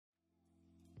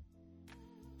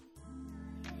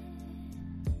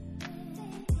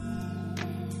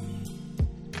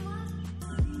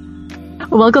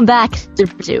Welcome back to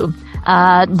Two.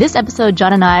 This episode,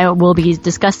 John and I will be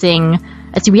discussing.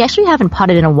 We actually haven't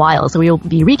potted in a while, so we will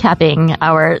be recapping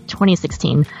our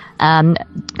 2016,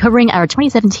 covering our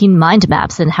 2017 mind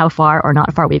maps and how far or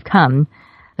not far we've come.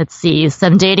 Let's see,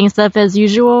 some dating stuff as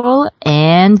usual,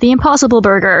 and the Impossible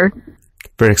Burger.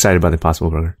 Very excited about the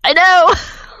Impossible Burger. I know!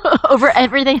 Over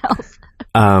everything else.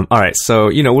 All right, so,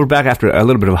 we're back after a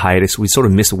little bit of a hiatus. We sort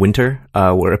of missed winter.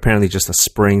 We're apparently just a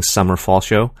spring, summer, fall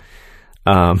show.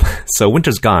 So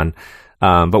winter's gone,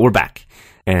 but we're back.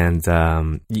 And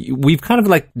we've kind of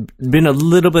like been a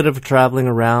little bit of traveling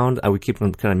around. We keep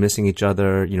on kind of missing each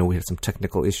other. We had some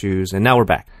technical issues, and now we're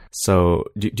back. So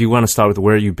do you want to start with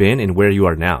where you've been and where you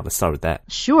are now? Let's start with that.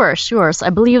 Sure. So I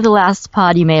believe the last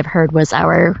pod you may have heard was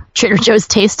our Trader Joe's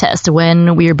taste test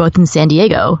when we were both in San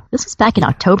Diego. This was back in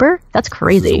October? That's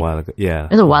crazy. This was a while ago. Yeah.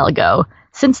 It was a while ago.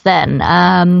 Since then,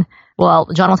 well,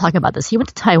 John will talk about this. He went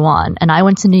to Taiwan, and I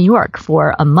went to New York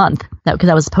for a month because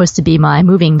that was supposed to be my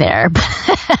moving there.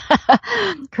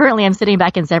 Currently, I'm sitting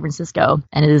back in San Francisco,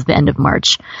 and it is the end of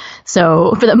March.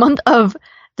 So for the month of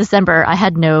December, I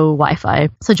had no Wi-Fi,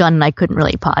 so John and I couldn't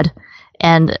really pod.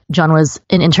 And John was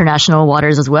in international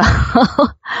waters as well.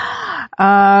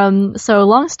 So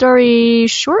long story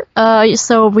short, so I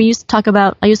used to talk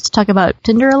about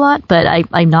Tinder a lot, but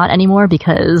I'm not anymore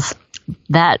because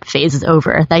that phase is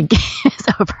over. That game is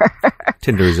over.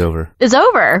 Tinder is over. It's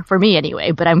over for me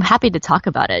anyway, but I'm happy to talk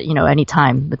about it,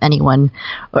 anytime with anyone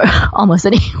or almost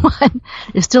anyone.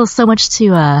 There's still so much to,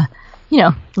 a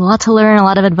lot to learn, a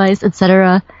lot of advice,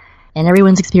 etc. And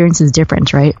everyone's experience is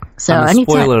different, right? So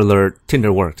spoiler alert,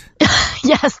 Tinder worked.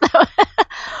 Yes.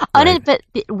 Right. But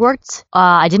it worked.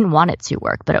 I didn't want it to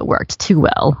work, but it worked too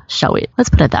well, shall we? Let's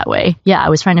put it that way. Yeah, I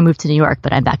was trying to move to New York,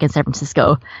 but I'm back in San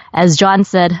Francisco. As John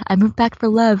said, I moved back for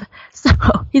love. So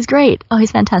he's great. Oh,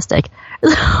 he's fantastic.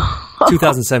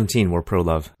 2017, we're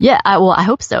pro-love. Yeah, I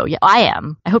hope so. Yeah, I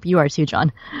am. I hope you are too,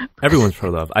 John. Everyone's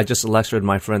pro-love. I just lectured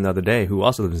my friend the other day who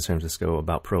also lives in San Francisco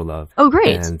about pro-love. Oh,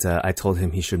 great. And I told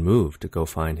him he should move to go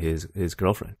find his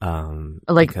girlfriend.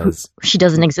 Because she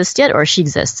doesn't exist yet, or she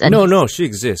exists? And No, she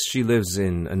exists. She lives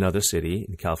in another city,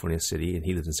 in California City, and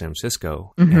he lives in San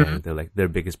Francisco. Mm-hmm. And their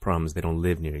biggest problem is they don't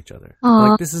live near each other.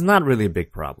 This is not really a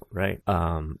big problem, right?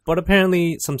 But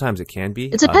apparently, sometimes it can be.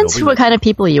 It depends what kind of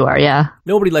people you are, yeah.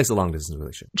 Nobody likes a long-distance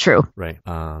relationship. True. Right.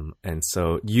 And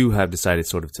so you have decided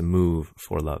sort of to move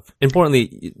for love.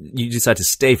 Importantly, you decide to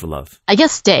stay for love. I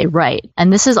guess stay, right.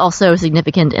 And this is also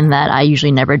significant in that I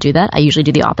usually never do that. I usually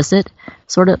do the opposite,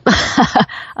 sort of.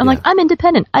 I'm like, I'm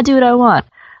independent. I do what I want.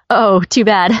 Oh, too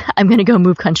bad. I'm going to go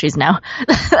move countries now.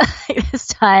 This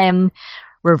time,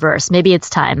 reverse. Maybe it's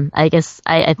time. I guess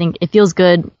I think it feels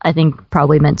good. I think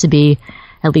probably meant to be,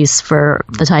 at least for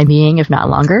the time being, if not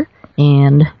longer.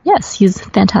 And yes, he's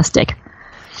fantastic.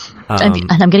 And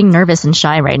I'm getting nervous and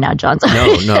shy right now, John.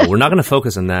 No, we're not going to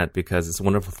focus on that because it's a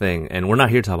wonderful thing. And we're not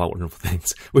here to talk about wonderful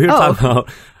things. We're here to talk about,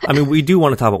 we do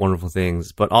want to talk about wonderful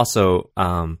things, but also,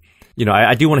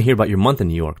 I do want to hear about your month in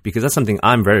New York because that's something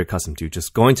I'm very accustomed to.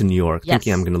 Just going to New York,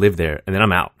 thinking I'm going to live there, and then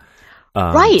I'm out.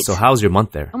 Right. So how's your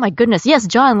month there? Oh my goodness. Yes,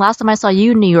 John, last time I saw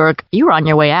you in New York, you were on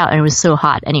your way out and it was so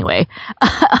hot anyway.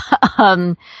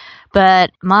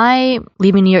 But my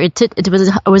leaving New York, it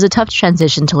was a tough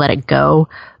transition to let it go.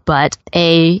 But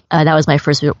that was my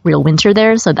first real winter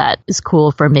there, so that is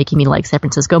cool for making me like San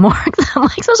Francisco more. I'm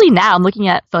like, especially now, I'm looking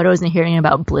at photos and hearing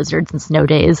about blizzards and snow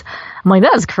days. I'm like,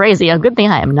 that's crazy. A good thing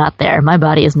I am not there. My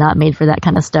body is not made for that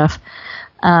kind of stuff.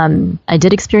 I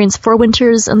did experience 4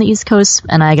 winters on the East Coast,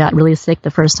 and I got really sick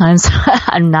the first time, so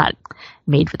I'm not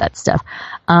made for that stuff.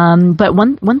 But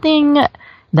one thing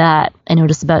that I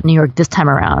noticed about New York this time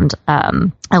around,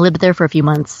 I lived there for a few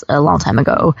months a long time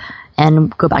ago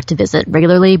and go back to visit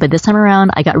regularly. But this time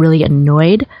around, I got really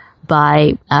annoyed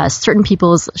by certain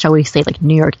people's, shall we say, like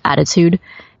New York attitude.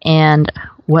 And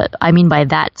what I mean by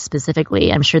that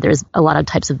specifically, I'm sure there's a lot of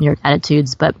types of New York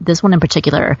attitudes, but this one in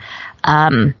particular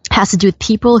has to do with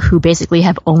people who basically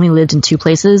have only lived in 2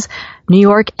 places, New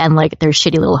York and like their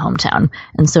shitty little hometown.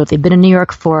 And so if they've been in New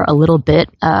York for a little bit,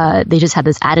 they just have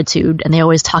this attitude, and they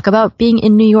always talk about being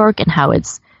in New York and how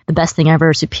it's the best thing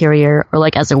ever, superior, or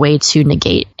like as a way to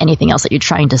negate anything else that you're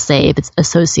trying to say if it's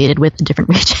associated with a different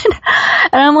region.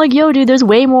 And I'm like, yo, dude, there's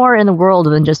way more in the world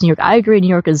than just New York. I agree, New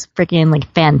York is freaking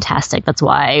like fantastic. That's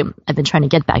why I've been trying to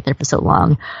get back there for so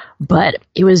long. But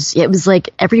it was like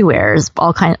everywhere,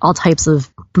 all types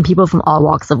of people from all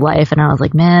walks of life. And I was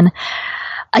like, man,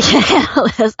 I can't handle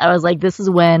this. I was like, this is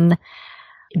when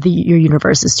your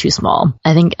universe is too small.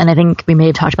 I think we may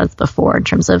have talked about this before in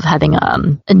terms of having,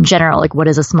 in general, like what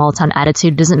is a small town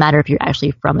attitude. It doesn't matter if you're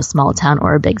actually from a small town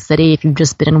or a big city. If you've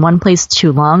just been in one place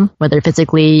too long, whether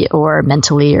physically or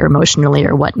mentally or emotionally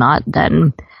or whatnot,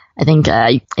 then I think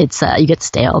you get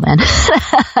stale, man.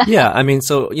 Yeah, I mean,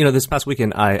 so, this past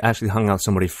weekend, I actually hung out with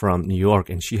somebody from New York,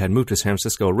 and she had moved to San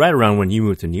Francisco right around when you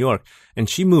moved to New York, and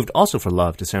she moved also for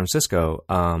love to San Francisco.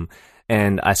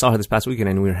 And I saw her this past weekend,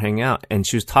 and we were hanging out, and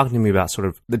she was talking to me about sort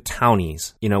of the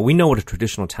townies. We know what a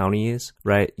traditional townie is,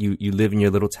 right? You live in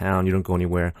your little town, you don't go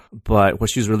anywhere. But what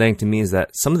she was relaying to me is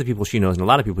that some of the people she knows, and a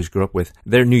lot of people she grew up with,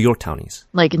 they're New York townies.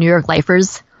 Like New York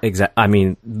lifers? Exactly. I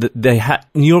mean, New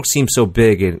York seems so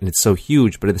big and it's so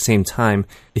huge, but at the same time,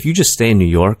 if you just stay in New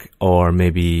York, or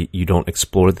maybe you don't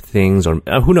explore the things, or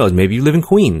who knows, maybe you live in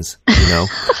Queens,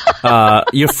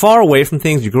 you're far away from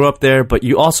things. You grew up there, but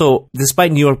you also,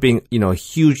 despite New York being, a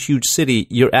huge, huge city,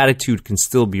 your attitude can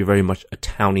still be very much a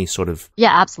towny sort of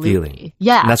absolutely. feeling.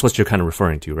 Yeah. And that's what you're kind of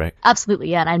referring to, right? Absolutely,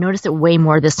 yeah. And I noticed it way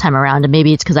more this time around. And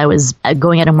maybe it's because I was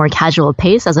going at a more casual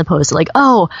pace as opposed to like,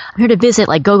 oh, I'm here to visit,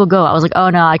 like go, go, go. I was like,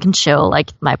 oh no, I can chill. Like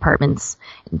my apartment's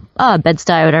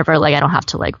Bed-Stuy, whatever. Like I don't have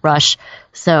to like rush.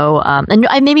 So, and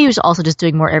I maybe was also just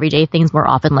doing more everyday things more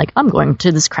often. Like I'm going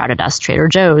to this crowded ass Trader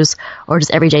Joe's, or just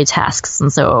everyday tasks.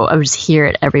 And so I would just hear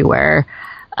it everywhere.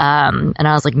 And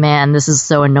I was like, man, this is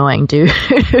so annoying, dude.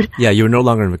 Yeah, you were no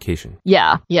longer on vacation.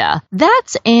 Yeah.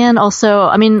 That, and also,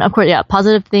 I mean, of course, yeah,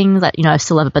 positive things that, I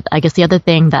still love it. But I guess the other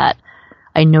thing that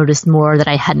I noticed more that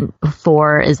I hadn't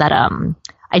before is that,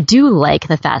 I do like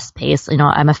the fast pace.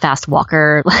 I'm a fast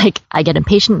walker. Like I get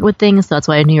impatient with things, so that's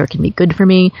why New York can be good for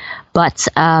me. But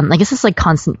I guess it's like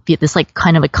this like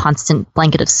kind of a constant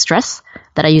blanket of stress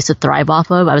that I used to thrive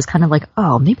off of. I was kind of like,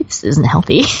 oh, maybe this isn't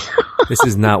healthy. This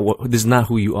is not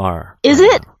who you are. Is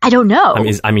it? I don't know.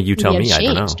 I mean, you tell me. I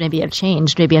don't know. Maybe I've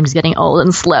changed. Maybe I'm just getting old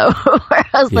and slow. I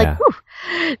was like,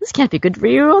 this can't be good for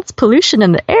you. It's pollution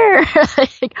in the air.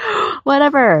 Like,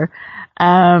 whatever.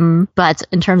 But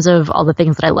in terms of all the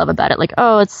things that I love about it, like,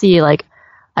 oh, let's see, like,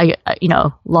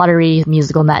 lottery,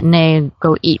 musical matinee,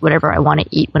 go eat whatever I want to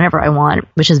eat whenever I want,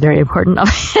 which is very important,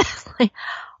 obviously.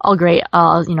 All great.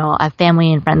 I have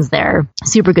family and friends there.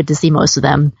 Super good to see most of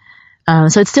them.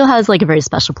 So it still has like a very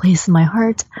special place in my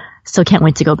heart. Still can't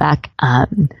wait to go back.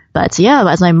 But yeah,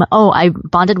 I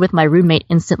bonded with my roommate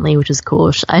instantly, which is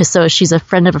cool. So she's a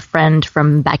friend of a friend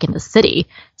from back in the city,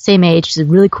 same age. She's a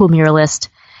really cool muralist.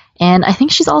 And I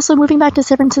think she's also moving back to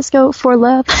San Francisco for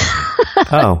love.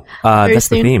 That's soon. The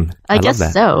theme. I guess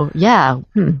love that. So. Yeah.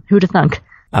 Who'd have thunk?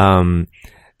 And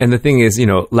the thing is,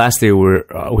 last year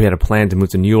we had a plan to move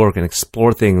to New York and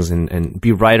explore things and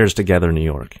be writers together in New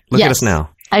York. Look at us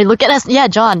now. Look at us. Yeah,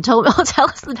 John, tell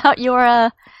us about your,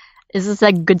 is this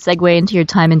a good segue into your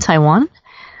time in Taiwan?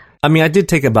 I mean, I did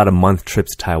take about a month trip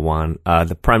to Taiwan.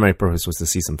 The primary purpose was to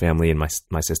see some family and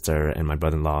my sister and my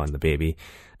brother-in-law and the baby.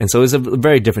 And so it was a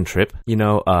very different trip.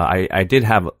 I did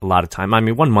have a lot of time. I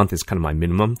mean, 1 month is kind of my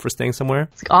minimum for staying somewhere.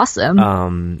 It's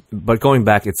awesome. But going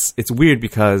back, it's weird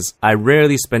because I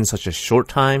rarely spend such a short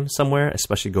time somewhere,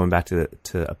 especially going back to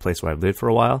a place where I've lived for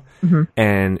a while. Mm-hmm.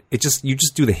 And you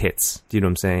just do the hits. Do you know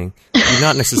what I'm saying? You're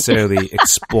not necessarily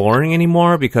exploring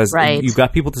anymore because you've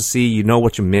got people to see. You know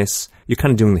what you miss. You're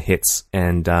kind of doing the hits.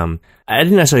 And I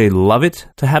didn't necessarily love it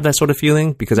to have that sort of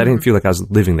feeling because I didn't feel like I was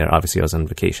living there. Obviously, I was on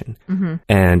vacation. Mm-hmm.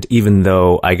 And even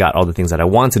though I got all the things that I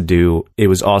wanted to do, it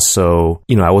was also,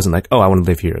 I wasn't like, oh, I want to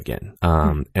live here again.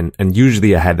 And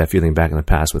usually I had that feeling back in the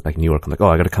past with like New York. I'm like, oh,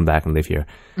 I got to come back and live here.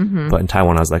 Mm-hmm. But in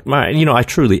Taiwan, I was like, I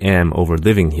truly am over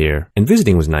living here. And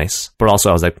visiting was nice. But also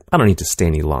I was like, I don't need to stay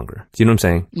any longer. Do you know what I'm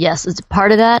saying? Yes, it's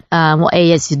part of that. Well,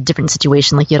 A, it's a different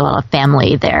situation. Like you had a lot of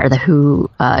family there who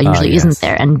usually isn't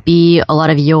there. And B, a lot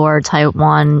of your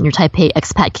Taipei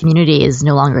expat community is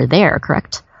no longer there,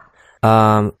 correct?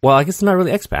 Well, I guess they're not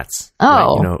really expats.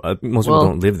 Oh. Right? Most people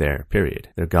don't live there, period.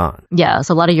 They're gone. Yeah,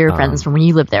 so a lot of your friends from when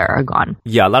you lived there are gone.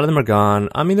 Yeah, a lot of them are gone.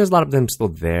 I mean, there's a lot of them still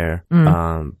there.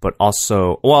 But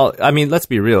also, well, I mean, let's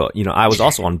be real. I was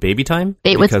also on baby time.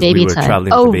 What's baby we were time?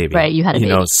 Traveling with the baby. Right, you had a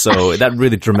baby. So that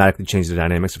really dramatically changed the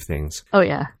dynamics of things. Oh,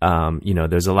 yeah.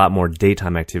 There's a lot more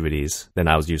daytime activities than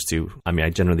I was used to. I mean, I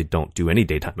generally don't do any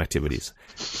daytime activities.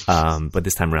 But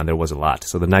this time around, there was a lot.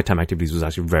 So the nighttime activities was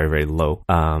actually very, very low.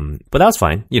 But that was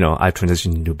fine. I've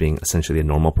transitioned into being essentially a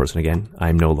normal person again.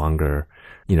 I'm no longer,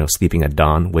 sleeping at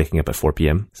dawn, waking up at 4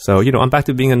 p.m. So, I'm back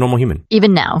to being a normal human.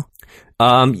 Even now?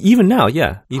 Even now,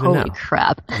 yeah. Even Holy now.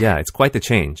 crap. Yeah, it's quite the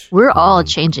change. We're all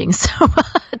changing so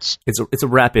much. It's a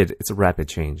rapid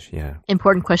change, yeah.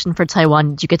 Important question for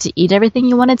Taiwan. Did you get to eat everything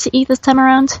you wanted to eat this time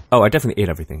around? Oh, I definitely ate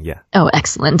everything, yeah. Oh,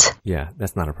 excellent. Yeah,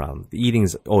 that's not a problem. The eating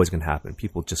is always going to happen.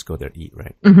 People just go there to eat,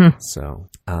 right? Mm-hmm. So,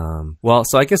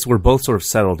 so I guess we're both sort of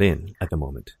settled in at the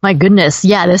moment. My goodness.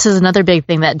 Yeah, this is another big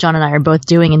thing that John and I are both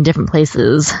doing in different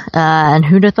places. And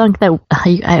who'da thunk that,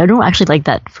 I don't actually like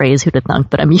that phrase, who'da thunk,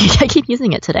 but I keep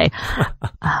using it today.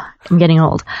 I'm getting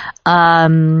old.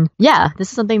 Yeah, this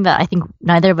is something that I think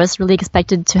neither of us really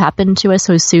expected to happen to us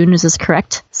so soon. Is this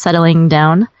correct? Settling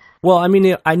down? Well, I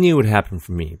mean, I knew it would happen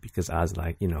for me because I was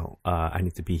like, I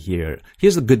need to be here.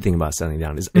 Here's the good thing about settling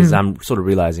down is I'm sort of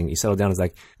realizing you settle down is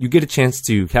like you get a chance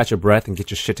to catch your breath and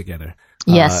get your shit together.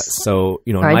 Yes. So,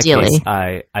 in my case,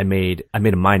 I made a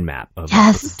mind map of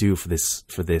what to do for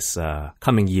this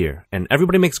coming year. And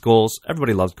everybody makes goals.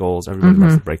 Everybody loves goals. Everybody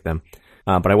loves to break them.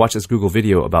 But I watched this Google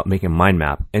video about making a mind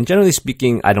map. And generally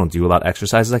speaking, I don't do a lot of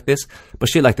exercises like this, but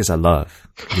shit like this I love,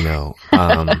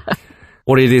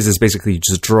 What it is basically you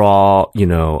just draw,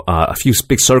 a few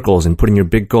big circles and put in your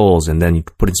big goals, and then you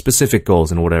put in specific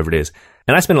goals and whatever it is.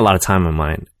 And I spend a lot of time on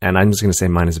mine, and I'm just going to say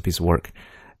mine is a piece of work.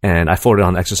 And I forwarded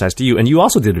on the exercise to you, and you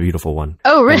also did a beautiful one.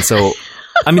 Oh, really? And so,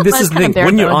 I mean, this is the thing.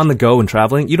 When you're on the go and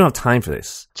traveling, you don't have time for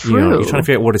this. True. You're trying to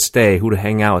figure out where to stay, who to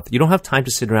hang out with. You don't have time to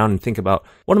sit around and think about,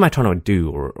 what am I trying to do,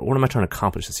 or what am I trying to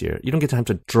accomplish this year? You don't get time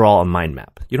to draw a mind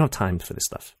map. You don't have time for this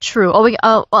stuff. True.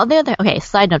 Okay,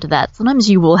 side note to that. Sometimes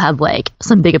you will have, like,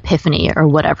 some big epiphany or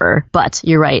whatever, but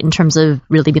you're right, in terms of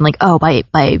really being like, oh, by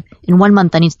in 1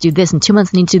 month I need to do this, in 2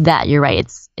 months I need to do that. You're right.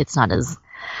 It's not as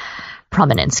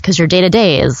prominent because your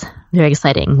day-to-day is very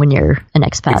exciting when you're an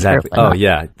expat. Exactly. Oh,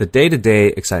 yeah. The day-to-day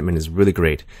excitement is really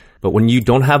great. But when you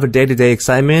don't have a day-to-day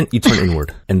excitement, you turn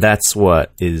inward. And that's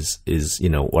what is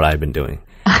what I've been doing.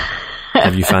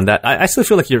 Have you found that? I still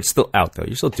feel like you're still out, though.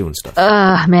 You're still doing stuff.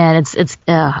 Man, it's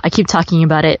I keep talking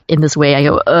about it in this way. I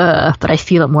go, but I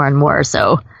feel it more and more.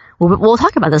 So we'll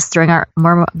talk about this during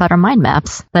more about our mind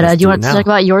maps. But do you want to talk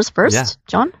about yours first,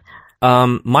 John?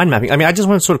 Mind mapping. I mean, I just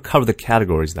want to sort of cover the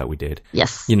categories that we did.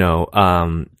 Yes.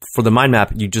 For the mind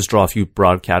map, you just draw a few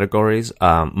broad categories.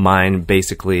 Mine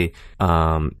basically,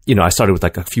 I started with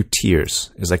like a few tiers.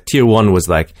 It was like tier 1 was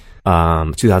like,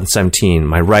 2017,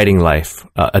 my writing life,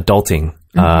 adulting,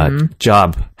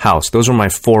 job, house. Those were my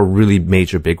 4 really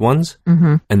major big ones.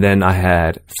 Mm-hmm. And then I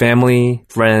had family,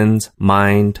 friends,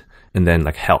 mind, and then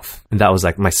like health. And that was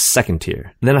like my second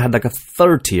tier. And then I had like a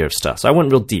third tier of stuff. So I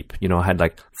went real deep. I had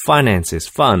like finances,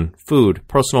 fun, food,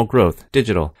 personal growth,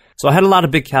 digital. So I had a lot of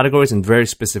big categories and very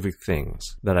specific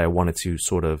things that I wanted to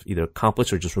sort of either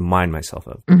accomplish or just remind myself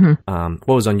of. Mm-hmm.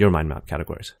 What was on your mind map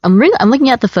categories? I'm looking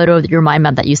at the photo of your mind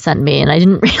map that you sent me, and I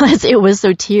didn't realize it was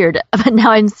so tiered. But now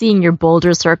I'm seeing your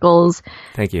boulder circles.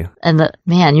 Thank you. And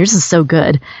man, yours is so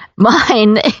good.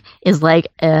 Mine is like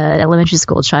an elementary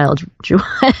school child drew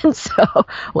one. So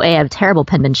I have terrible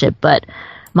penmanship, but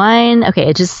mine, okay,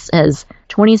 it just says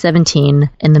 2017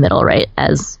 in the middle, right,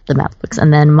 as the map looks.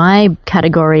 And then my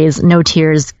categories, no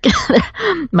tiers.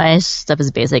 My stuff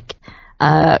is basic.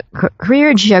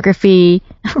 Career, geography,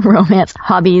 romance,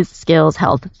 hobbies, skills,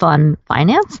 health, fun,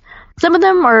 finance. Some of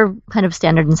them are kind of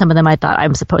standard, and some of them I thought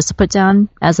I'm supposed to put down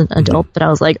as an adult, but I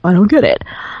was like, I don't get it.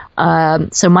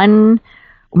 So mine,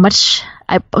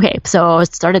 so I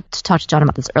started to talk to John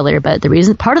about this earlier, but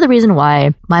part of the reason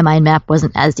why my mind map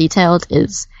wasn't as detailed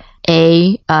is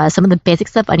some of the basic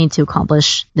stuff I need to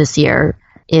accomplish this year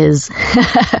is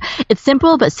it's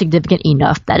simple but significant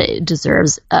enough that it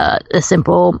deserves a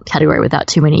simple category without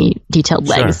too many detailed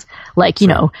legs. Sure. Like,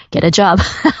 get a job.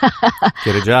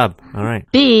 Get a job. All right.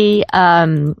 B,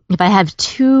 if I have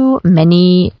too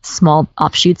many small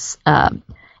offshoots,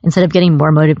 instead of getting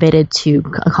more motivated to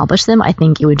accomplish them, I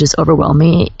think it would just overwhelm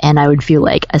me, and I would feel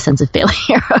like a sense of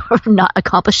failure of not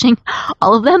accomplishing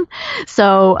all of them.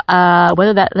 So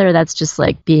whether that's just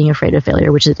like being afraid of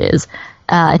failure, which it is,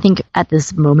 I think at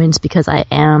this moment, because I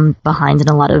am behind in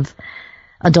a lot of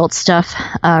adult stuff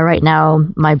right now,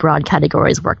 my broad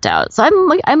categories worked out. So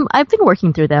I've been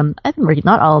working through them. I've been working,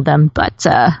 not all of them, but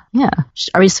yeah.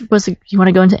 Are we supposed to? You want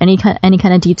to go into any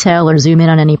kind of detail or zoom in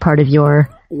on any part of your?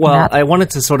 Well, map? I wanted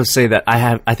to sort of say that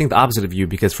I think the opposite of you,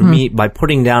 because for me, by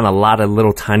putting down a lot of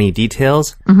little tiny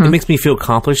details, it makes me feel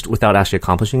accomplished without actually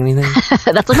accomplishing anything.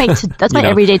 That's my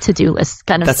everyday to-do list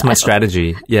kind of. That's my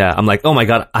strategy. Yeah, I'm like, oh my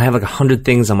god, I have like 100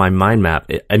 things on my mind map.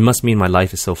 It must mean my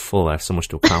life is so full. I have so much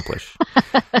to accomplish.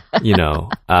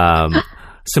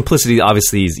 simplicity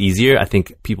obviously is easier. I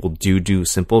think people do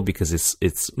simple because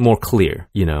it's more clear,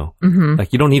 you know? Mm-hmm.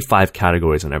 Like, you don't need 5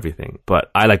 categories on everything,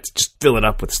 but I like to just fill it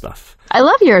up with stuff. I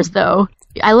love yours, though.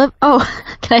 Is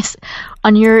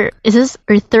this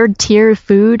your third tier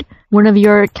food? One of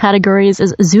your categories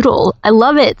is zoodle. I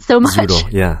love it so much.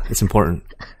 Zoodle, yeah, it's important.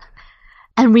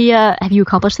 And have you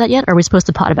accomplished that yet? Or are we supposed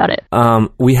to pot about it?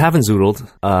 We haven't zoodled.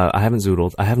 I haven't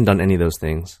zoodled. I haven't done any of those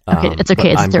things. Okay, it's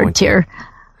okay. It's third tier.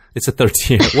 It's a third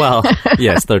tier. Well,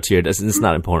 yeah, it's third tier. It's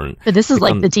not important. But this is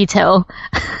like the detail.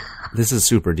 This is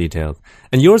super detailed.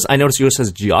 And yours, I noticed yours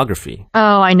says geography.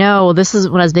 Oh, I know. This is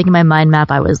when I was making my mind map.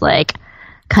 I was like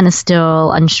kind of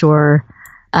still unsure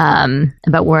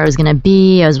about where I was going to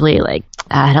be. I was really like,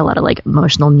 I had a lot of like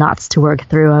emotional knots to work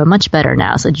through. I'm much better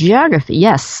now. So geography,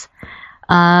 yes.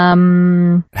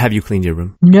 Have you cleaned your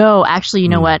room? No, actually, you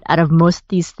know what? Out of most of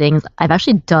these things, I've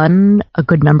actually done a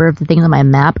good number of the things on my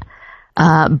map.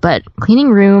 But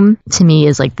cleaning room to me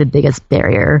is like the biggest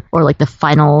barrier, or like the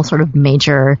final sort of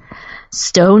major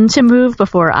stone to move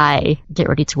before I get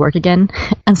ready to work again.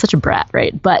 I'm such a brat,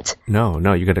 right? But no,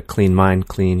 you got to clean mind,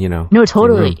 clean, you know. No,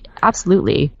 totally.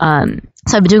 Absolutely.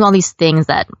 So I've been doing all these things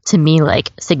that to me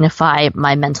like signify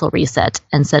my mental reset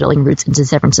and settling roots into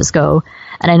San Francisco.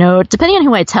 And I know depending on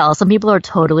who I tell, some people are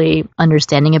totally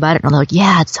understanding about it and they're like,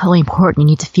 yeah, it's totally important.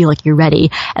 You need to feel like you're ready.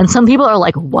 And some people are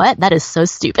like, what? That is so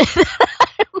stupid.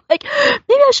 I'm like, maybe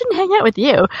I shouldn't hang out with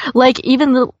you. Like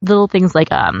even the little things like,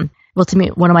 well, to me,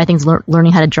 one of my things,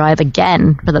 learning how to drive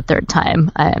again for the third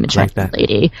time. I'm a tractor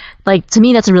lady. Like, to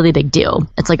me, that's a really big deal.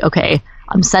 It's like, okay,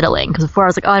 I'm settling. Because before I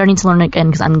was like, oh, I don't need to learn again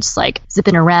because I'm just like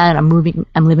zipping around. I'm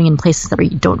living in places that where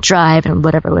you don't drive and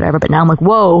whatever. But now I'm like,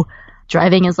 whoa,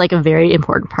 driving is like a very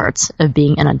important part of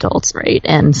being an adult, right?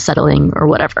 And settling or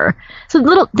whatever. So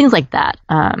little things like that.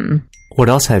 What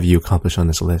else have you accomplished on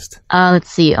this list?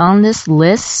 Let's see. On this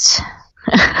list...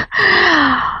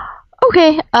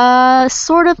 Okay,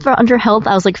 sort of for under health,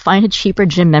 I was like, find a cheaper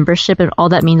gym membership, and all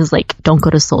that means is like, don't go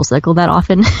to SoulCycle that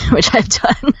often, which I've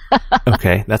done.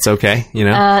 Okay, that's okay, you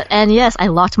know? And yes, I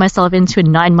locked myself into a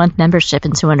 9-month membership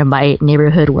into one of my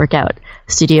neighborhood workout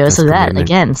studios. So that,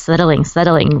 again, settling,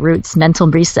 roots, mental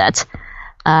reset.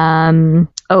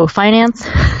 Finance.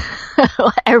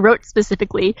 I wrote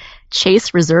specifically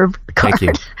Chase Reserve card. Thank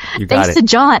you. You got Thanks to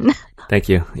John. Thank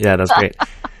you. Yeah, that's great.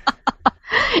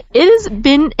 It's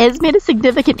made a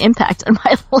significant impact on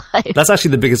my life. That's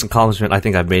actually the biggest accomplishment I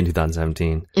think I've made in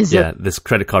 2017. Is it? Yeah, this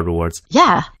credit card rewards.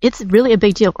 Yeah, it's really a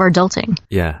big deal for adulting.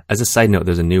 Yeah. As a side note,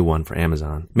 there's a new one for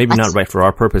Amazon. Maybe not right for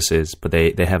our purposes, but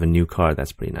they have a new card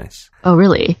that's pretty nice. Oh,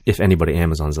 really? If anybody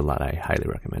Amazon's a lot, I highly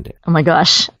recommend it. Oh my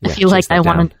gosh. Yeah, I feel like I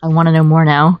want to know more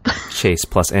now. Chase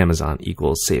plus Amazon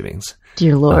equals savings.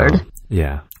 Dear Lord.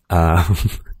 Yeah.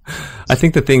 I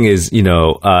think the thing is, you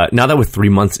know, now that we're 3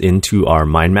 months into our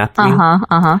mind map thing,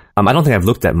 I don't think I've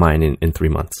looked at mine in 3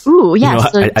 months. Ooh, yeah. You know,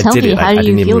 so tell me, how do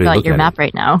you feel really about your map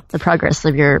right now? The progress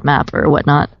of your map or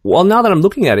whatnot? Well, now that I'm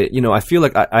looking at it, you know, I feel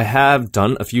like I have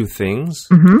done a few things,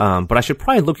 but I should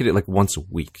probably look at it like once a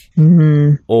week.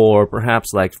 Or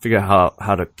perhaps like figure out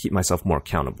how to keep myself more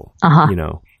accountable, you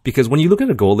know? Because when you look at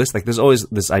a goal list, like there's always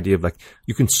this idea of like,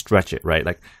 you can stretch it, right?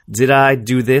 Like, did I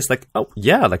do this? Like, oh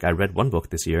yeah, like I read one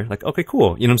book this year. Like, okay,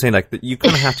 cool. You know what I'm saying? Like you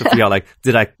kind of have to figure out like,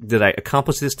 did I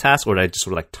accomplish this task or did I just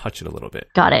sort of like touch it a little bit?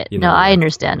 Got it. You know, no, I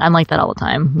understand. I'm like that all the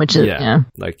time, which is, yeah.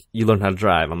 Like you learn how to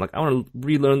drive. I'm like, I want to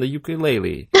relearn the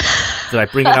ukulele. Did I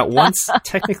bring it out once?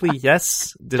 Technically,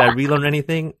 yes. Did I relearn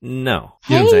anything? No.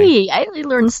 You know hey, I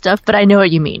learned stuff, but I know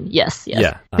what you mean. Yes.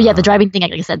 Yeah. But yeah, the driving thing,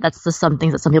 like I said, that's just some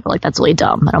things that some people are like, that's really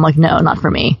dumb. And I'm like, no, not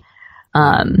for me.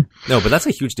 No, but that's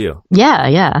a huge deal.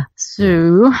 Yeah.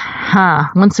 So,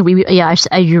 once a week, yeah,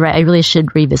 you're right. I really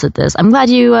should revisit this. I'm glad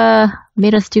you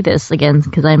made us do this again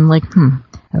because I'm like,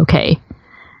 okay.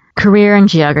 Career and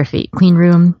geography, clean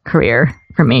room, career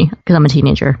for me because I'm a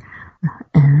teenager.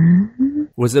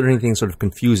 Was there anything sort of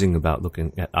confusing about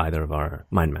looking at either of our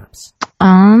mind maps?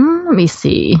 Let me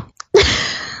see.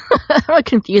 Not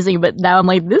confusing, but now I'm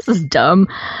like, this is dumb.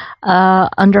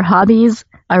 Under hobbies,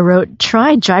 I wrote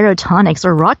try gyrotonics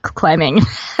or rock climbing.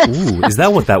 Ooh, is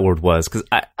that what that word was? Because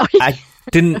I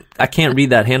can't read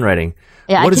that handwriting.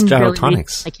 Yeah, what is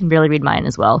gyrotonics? I can barely read mine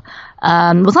as well.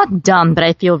 Well, it's not dumb, but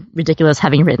I feel ridiculous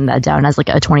having written that down as like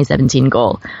a 2017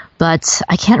 goal. But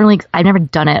I've never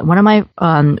done it. One of my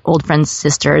old friend's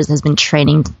sisters has been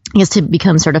training, I guess, to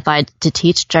become certified to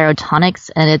teach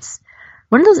gyrotonics. And it's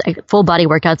one of those full body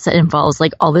workouts that involves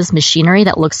like all this machinery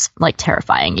that looks like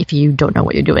terrifying if you don't know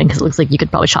what you're doing, because it looks like you could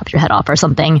probably chop your head off or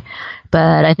something.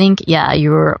 But I think, yeah,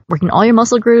 you're working all your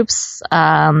muscle groups.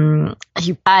 I've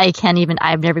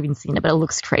never even seen it, but it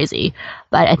looks crazy.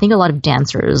 But I think a lot of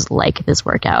dancers like this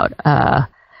workout,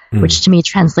 which to me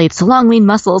translates to long, lean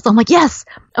muscles. So I'm like, yes,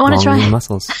 I want to try. Long, lean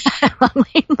muscles. Long,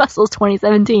 lean muscles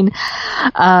 2017.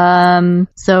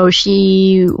 So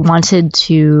she wanted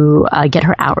to get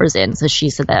her hours in. So she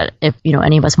said that if,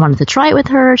 any of us wanted to try it with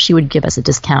her, she would give us a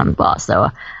discount. Blah. So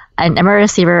I never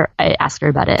received her. I asked her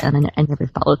about it, and I never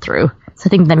followed through. So I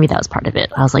think maybe that was part of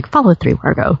it. I was like, follow through,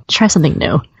 Margot. Try something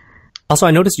new. Also,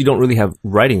 I noticed you don't really have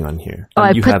writing on here.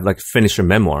 You have finish your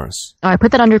memoirs. Oh, I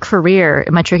put that under career.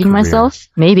 Am I tricking myself?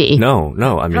 Maybe. No.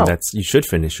 I mean, you should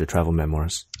finish your travel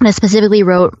memoirs. And I specifically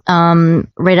wrote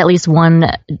at least one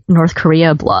North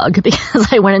Korea blog because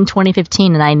I went in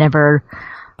 2015 and I never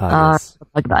yes.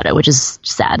 blog about it, which is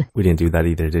sad. We didn't do that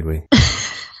either, did we?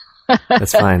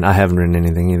 That's fine. I haven't written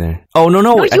anything either. Oh,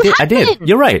 no, I did.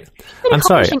 You're right. I'm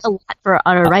sorry. A lot for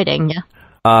writing, yeah.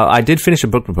 I did finish a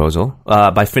book proposal.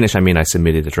 By finish, I mean I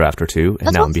submitted a draft or two,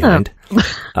 and now I'm behind.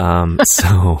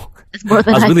 So I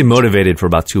was really motivated for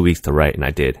about 2 weeks to write, and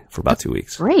I did for about 2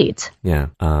 weeks. Great. Yeah.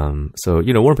 So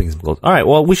we're making some goals. All right.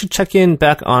 Well, we should check in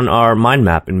back on our mind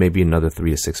map in maybe another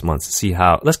 3 to 6 months to see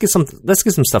how. Let's get some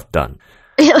stuff done.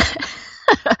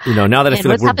 Now that I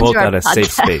feel like we're both at a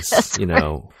safe space,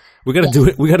 we got to do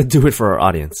it. We got to do it for our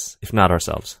audience, if not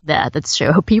ourselves. Yeah, that's true.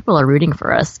 I hope people are rooting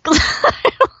for us.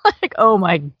 Like, oh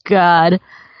my God.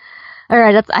 All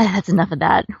right, that's enough of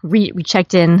that. We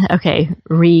checked in. Okay,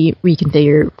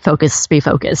 reconfigure, focus,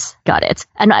 refocus. Got it.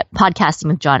 And podcasting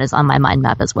with John is on my mind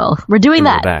map as well. We're doing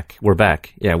that. We're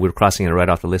back. Yeah, we're crossing it right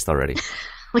off the list already.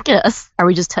 Look at us. Are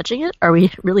we just touching it? Are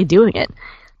we really doing it?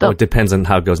 It depends on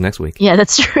how it goes next week. Yeah,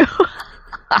 that's true.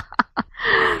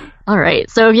 All right.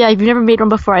 So yeah, if you've never made one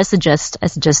before, I suggest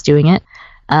doing it.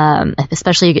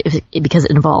 Especially because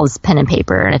it involves pen and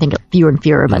paper, and I think fewer and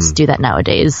fewer of us do that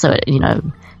nowadays. So it,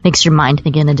 makes your mind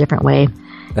think in a different way.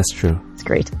 That's true. It's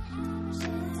great.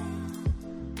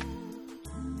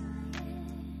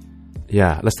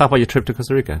 Yeah, let's talk about your trip to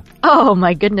Costa Rica. Oh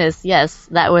my goodness, yes,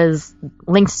 that was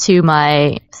linked to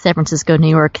my San Francisco, New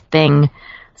York thing.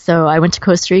 So I went to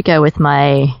Costa Rica with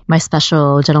my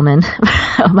special gentleman,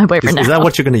 my boyfriend. Is that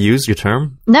what you're going to use, your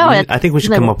term? No. I think we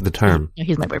should come up with a term.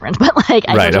 He's my boyfriend. But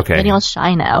I'm getting all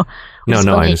shy now. No,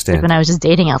 I understand. When I was just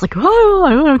dating, I was like, oh,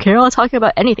 I don't care. I'll talk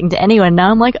about anything to anyone.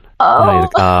 Now I'm like, oh.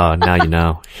 Now you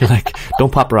know. You're like,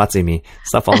 don't paparazzi me.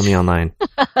 Stop following me online.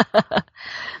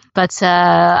 But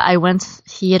I went,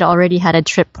 he had already had a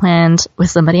trip planned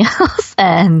with somebody else,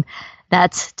 and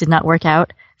that did not work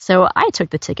out. So I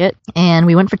took the ticket, and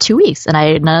we went for 2 weeks,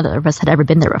 and none of us had ever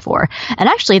been there before. And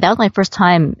actually, that was my first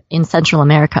time in Central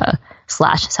America /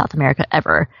 South America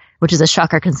ever, which is a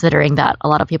shocker considering that a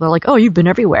lot of people are like, oh, you've been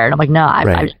everywhere. And I'm like, no, I've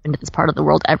been to this part of the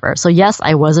world ever. So yes,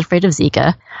 I was afraid of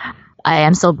Zika. I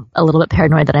am still a little bit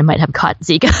paranoid that I might have caught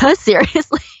Zika,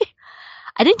 seriously.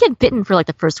 I didn't get bitten for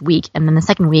the first week, and then the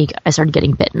second week, I started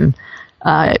getting bitten.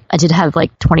 I did have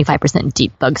 25%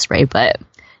 deep bug spray, but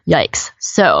yikes.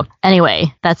 So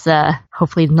anyway, that's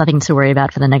hopefully nothing to worry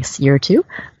about for the next year or two.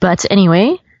 But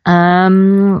anyway,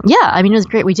 it was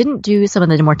great. We didn't do some of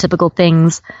the more typical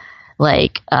things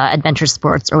like adventure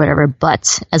sports or whatever,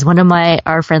 but as one of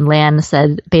our friend Lan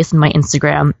said, based on my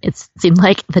Instagram, it seemed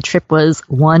like the trip was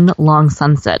one long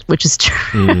sunset, which is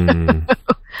true.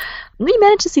 We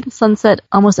managed to see the sunset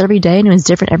almost every day, and it was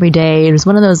different every day. It was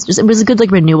one of those, it was a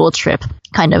good renewal trip.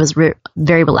 Kind of, it was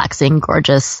very relaxing,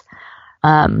 gorgeous.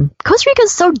 Costa Rica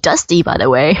is so dusty, by the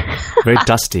way. Very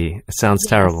dusty. It sounds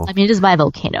terrible. I mean, it is by a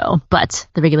volcano, but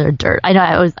the regular dirt. I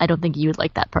know. I don't think you would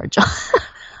like that part, John.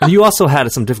 And you also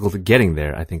had some difficulty getting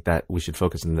there. I think that we should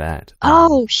focus on that.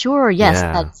 Oh, sure. Yes,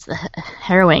 yeah. That's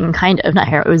harrowing. Kind of, not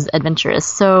harrowing. It was adventurous.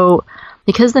 So,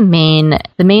 because the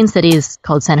main city is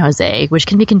called San Jose, which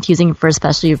can be confusing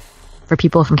especially for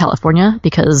people from California,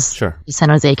 because it's San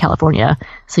Jose, California.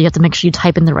 So you have to make sure you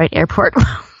type in the right airport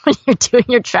when you're doing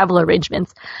your travel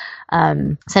arrangements.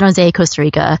 San Jose, Costa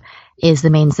Rica is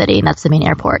the main city, and that's the main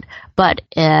airport. But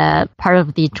part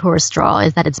of the tourist draw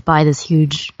is that it's by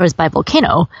it's by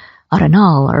volcano,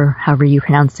 Arenal, or however you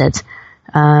pronounce it.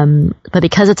 But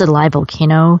because it's a live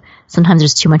volcano, sometimes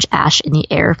there's too much ash in the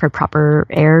air for proper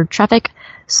air traffic.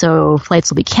 So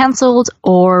flights will be canceled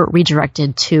or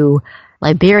redirected to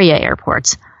Liberia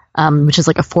Airport, which is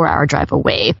a 4-hour drive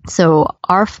away. So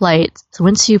our flight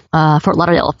went to Fort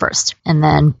Lauderdale first, and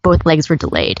then both legs were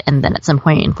delayed. And then at some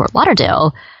point in Fort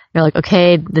Lauderdale, you're like,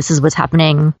 okay, this is what's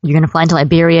happening. You're going to fly into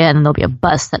Liberia, and then there'll be a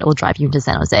bus that will drive you into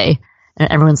San Jose.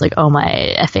 And everyone's like, oh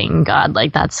my effing God,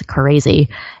 that's crazy.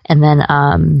 And then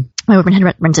my boyfriend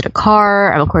had rented a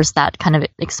car. And of course, that kind of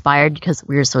expired because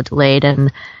we were so delayed.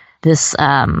 And there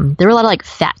were a lot of like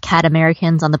fat cat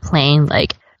Americans on the plane.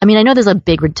 Like, I mean, I know there's a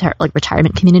big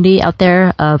retirement community out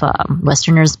there of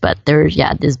Westerners, but there's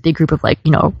this big group of like,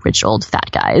 rich old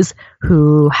fat guys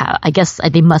who I guess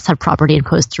they must have property in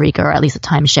Costa Rica or at least a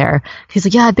timeshare. He's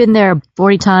like, yeah, I've been there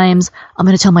 40 times. I'm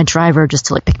going to tell my driver just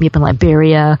to like pick me up in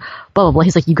Liberia, blah, blah, blah.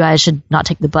 He's like, you guys should not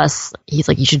take the bus. He's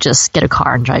like, you should just get a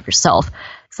car and drive yourself.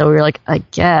 So we were like, I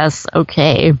guess,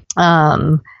 okay.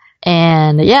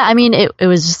 And yeah, I mean, it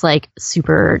was just like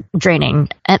super draining.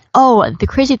 And the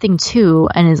crazy thing too,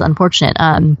 and is unfortunate.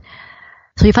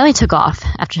 So we finally took off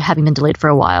after having been delayed for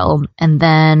a while. And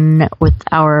then with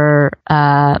our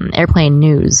airplane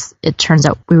news, it turns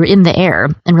out we were in the air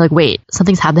and we're like, wait,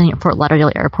 something's happening at Fort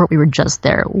Lauderdale Airport. We were just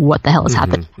there. What the hell has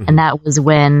happened? Mm-hmm. And that was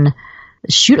when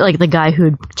the guy who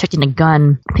had checked in a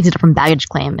gun picked it up from baggage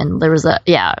claim, and there was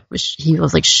he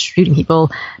was like shooting people,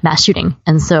 mass shooting.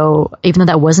 And so even though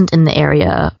that wasn't in the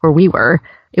area where we were,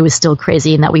 it was still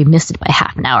crazy in that we missed it by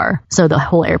half an hour. So the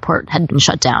whole airport had been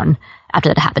shut down after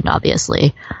that happened,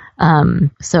 obviously.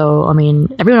 So I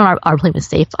mean, everyone on our plane was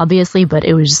safe, obviously, but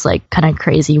it was just like kind of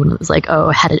crazy when it was like, oh,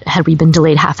 had we been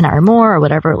delayed half an hour more or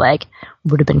whatever, like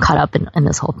would have been caught up in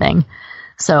this whole thing.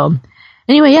 So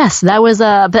anyway, yes, that was,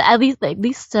 but at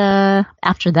least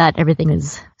after that, everything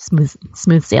is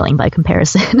smooth sailing by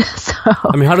comparison. So,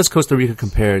 I mean, how does Costa Rica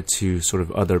compare to sort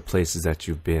of other places that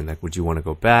you've been? Like, would you want to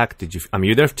go back?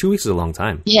 You're there for 2 weeks is a long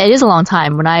time. Yeah, it is a long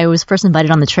time. When I was first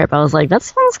invited on the trip, I was like, that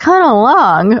sounds kind of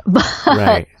long. But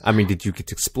right. I mean, did you get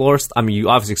to explore? I mean, you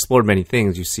obviously explored many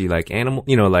things. You see like animal,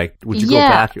 like, would you go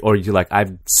back, or you like,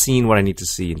 I've seen what I need to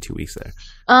see in 2 weeks there?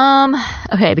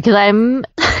 Okay, because I'm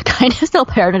kind of still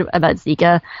paranoid about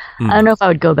Zika. I don't know if I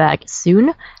would go back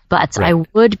soon, but right. I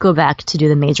would go back to do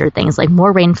the major things, like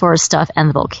more rainforest stuff and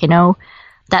the volcano.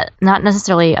 That not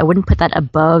necessarily, I wouldn't put that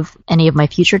above any of my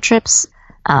future trips.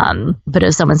 But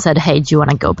if someone said, hey, do you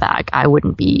want to go back? I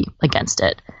wouldn't be against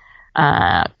it.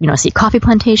 See a coffee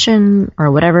plantation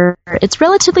or whatever. It's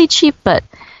relatively cheap, but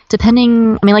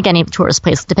like any tourist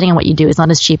place, depending on what you do, it's not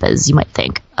as cheap as you might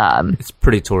think. It's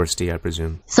pretty touristy, I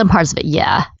presume. Some parts of it,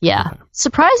 yeah. Okay.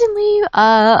 Surprisingly,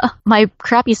 my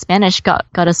crappy Spanish got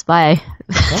us by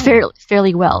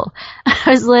fairly well. I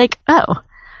was like, all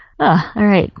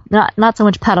right. Not so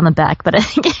much pat on the back, but I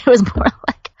think it was more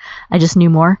like I just knew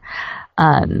more.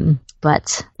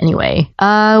 But anyway,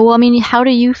 well, I mean, how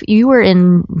do you were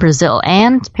in Brazil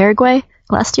and Paraguay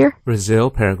last year? Brazil,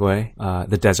 Paraguay,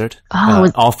 the desert.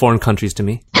 All foreign countries to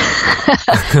me.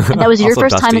 That was your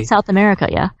first time in South America,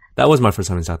 yeah? That was my first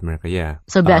time in South America, yeah.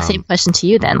 So same question to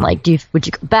you then. Like, would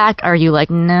you go back? Are you like,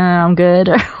 no, I'm good?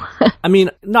 I mean,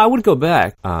 no, I would go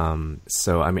back.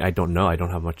 So, I mean, I don't know. I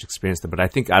don't have much experience there, but I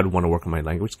think I'd want to work on my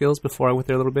language skills before I went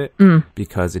there a little bit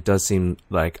because it does seem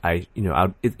like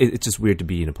it's just weird to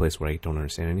be in a place where I don't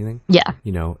understand anything. Yeah.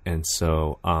 And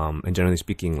so, and generally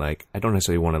speaking, like, I don't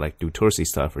necessarily want to like do touristy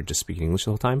stuff or just speak English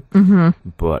the whole time,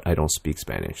 but I don't speak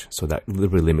Spanish. So that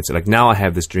really limits it. Like now I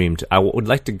have this dream I would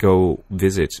like to go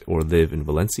visit or live in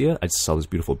Valencia. I just saw this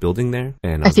beautiful building there.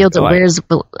 And where's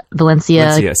Valencia?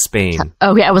 Valencia, Spain.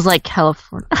 Okay, I was like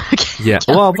California. Okay, yeah,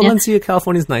 California. Well, Valencia,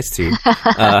 California is nice too.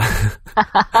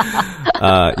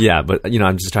 Yeah, but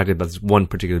I'm just attracted by this one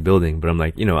particular building. But I'm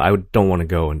like, I don't want to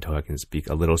go until I can speak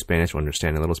a little Spanish or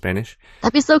understand a little Spanish.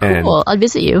 That'd be so cool. I'd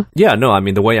visit you. Yeah, no, I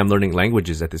mean the way I'm learning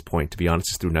languages at this point, to be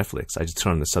honest, is through Netflix. I just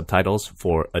turn on the subtitles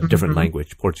for a different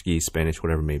language, Portuguese, Spanish,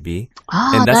 whatever it may be,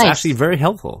 and that's actually very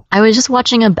helpful. I was just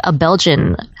watching a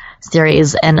Belgian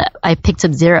series, and I picked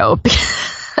up zero.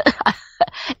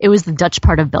 It was the Dutch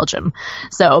part of Belgium.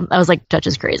 So I was like, Dutch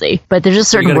is crazy. But there's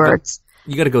just certain words.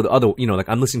 You got to go the other, like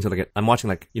I'm listening to I'm watching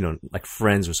like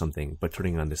Friends or something, but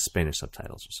turning on the Spanish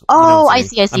subtitles or something. Oh, I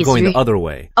see. I'm going the other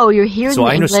way. Oh, you're hearing the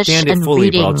English and reading. So I understand it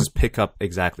fully, but I'll just pick up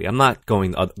exactly. I'm not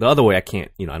going the other way. I can't,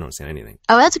 I don't understand anything.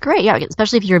 Oh, that's great. Yeah,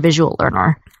 especially if you're a visual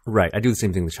learner. Right. I do the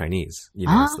same thing with Chinese.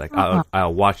 It's like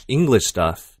I'll watch English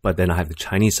stuff, but then I have the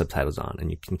Chinese subtitles on,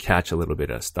 and you can catch a little bit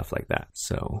of stuff like that.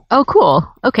 So. Oh,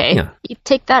 cool. Okay. Yeah. You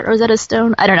take that Rosetta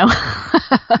Stone. I don't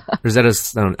know. Rosetta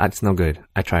Stone. It's no good.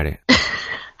 I tried it.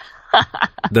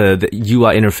 The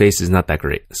UI interface is not that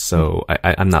great, so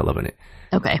I'm not loving it.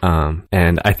 Okay.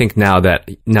 And I think now that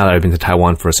I've been to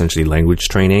Taiwan for essentially language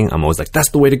training, I'm always like,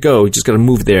 that's the way to go. You just got to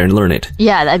move there and learn it.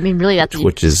 Yeah, I mean, really, that's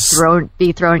throw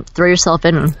yourself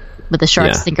in with the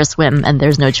shark, sink or swim, and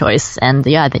there's no choice. And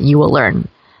then you will learn.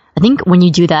 I think when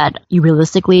you do that, you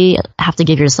realistically have to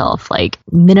give yourself like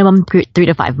minimum 3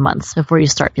 to 5 months before you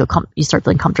start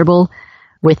feeling comfortable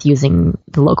with using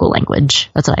the local language.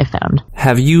 That's what I found.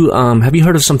 Have you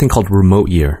heard of something called remote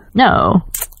year? No.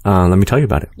 Let me tell you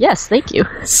about it. Yes, thank you.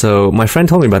 So my friend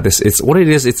told me about this. It's what it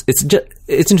is. It's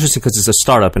interesting because it's a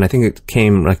startup, and I think it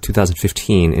came like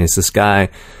 2015. And it's this guy.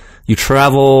 You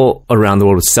travel around the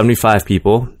world with 75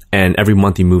 people, and every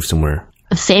month you move somewhere.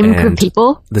 The same group of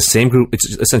people? The same group.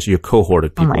 It's essentially a cohort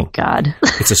of people. Oh my God.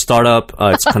 It's a startup.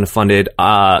 It's kind of funded.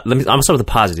 I'm going to start with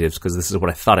the positives because this is what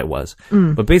I thought it was.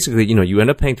 But basically, you end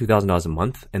up paying $2,000 a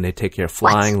month and they take care of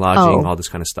flying, lodging, all this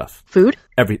kind of stuff. Food?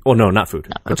 No, not food.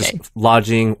 No, but just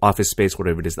lodging, office space,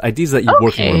 whatever it is. The idea is that you're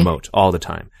working remote all the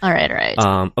time. All right.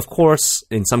 Of course,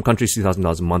 in some countries,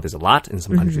 $2,000 a month is a lot. In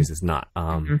some countries, it's not.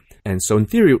 And so in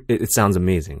theory, it sounds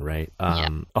amazing, right?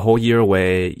 A whole year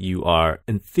away, you are,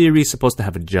 in theory, supposed to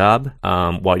have a job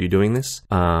while you're doing this.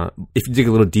 If you dig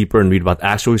a little deeper and read about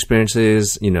actual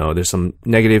experiences, there's some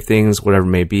negative things, whatever it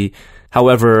may be.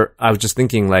 However, I was just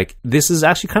thinking, like, this is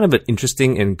actually kind of an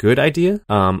interesting and good idea.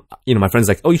 My friend's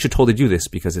like, oh, you should totally do this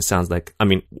because it sounds like,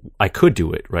 I could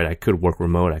do it, right? I could work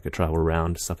remote. I could travel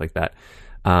around, stuff like that.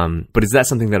 But is that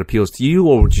something that appeals to you,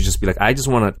 or would you just be like, I just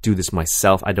want to do this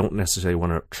myself. I don't necessarily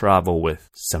want to travel with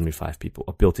 75 people,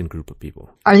 a built-in group of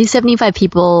people. Are these 75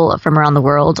 people from around the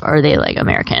world, or are they like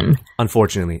American?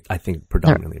 Unfortunately, I think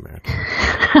predominantly American.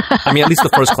 At least the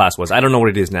first class was. I don't know what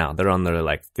it is now. They're on their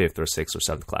like 5th or 6th or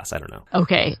 7th class. I don't know.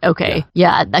 Okay.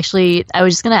 Yeah, actually, I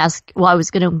was just going to ask, I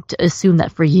was going to assume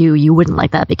that for you wouldn't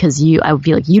like that because I would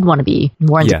feel like you'd want to be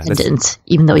more independent,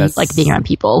 even though you like being around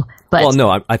people. But, well, no,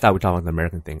 I thought we were talking about the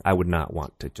American thing. I would not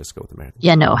want to just go with American.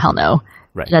 Yeah, no, hell no.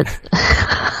 Right.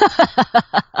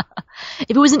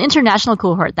 If it was an international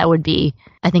cohort, that would be,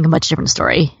 I think, a much different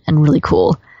story and really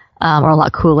cool, or a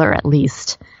lot cooler at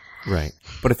least. Right.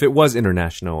 But if it was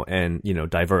international and,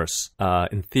 diverse,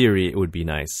 in theory, it would be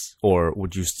nice. Or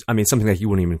would you, something that you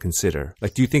wouldn't even consider.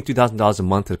 Like, do you think $2,000 a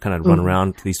month to kind of run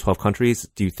around to these 12 countries?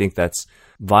 Do you think that's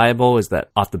viable? Is that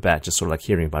off the bat, just sort of like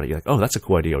hearing about it, you're like, oh, that's a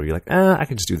cool idea? Or you're like, I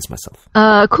could just do this myself?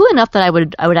 Cool enough that I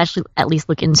would actually at least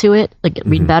look into it, like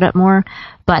read about it more.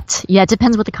 But yeah, it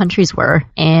depends what the countries were.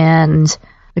 And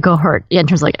the cohort, in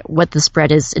terms of like what the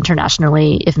spread is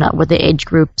internationally, if not what the age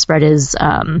group spread is.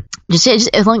 Just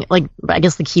as long, like, I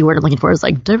guess the key word I'm looking for is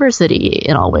like diversity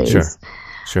in all ways.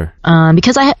 Sure.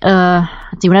 Because when I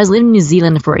was living in New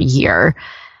Zealand for a year,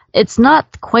 it's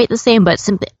not quite the same, but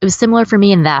it was similar for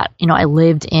me in that, I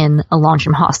lived in a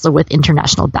long-term hostel with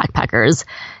international backpackers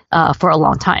for a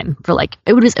long time. For like,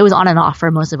 it was on and off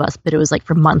for most of us, but it was like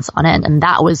for months on end, and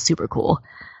that was super cool.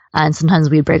 And sometimes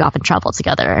we'd break off and travel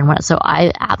together. And so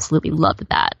I absolutely loved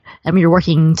that. And we were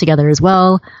working together as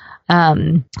well.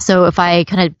 So if I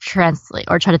kind of translate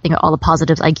or try to think of all the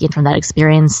positives I gained from that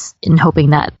experience in hoping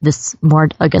that this more,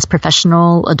 I guess,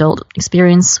 professional adult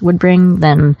experience would bring,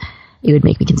 then it would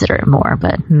make me consider it more.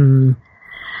 But,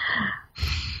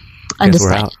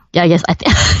 undecided. Yeah, I guess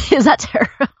is that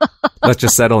terrible? Let's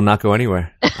just settle and not go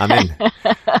anywhere. I'm in.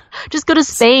 Just go to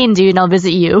Spain, dude, and I'll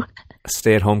visit you.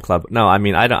 Stay-at-home club. No, I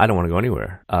don't want to go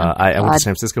anywhere. I went to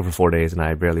San Francisco for 4 days, and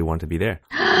I barely wanted to be there.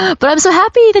 But I'm so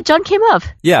happy that John came up.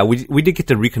 Yeah, we did get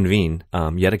to reconvene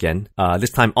yet again.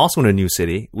 This time also in a new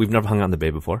city. We've never hung out in the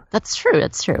Bay before. That's true.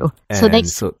 So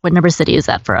what number city is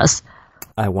that for us?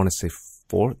 I want to say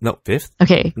 5th.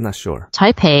 Okay. I'm not sure.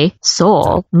 Taipei,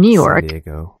 Seoul, New York,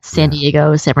 San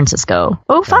Diego, San Francisco.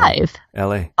 5.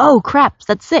 LA. Oh, crap.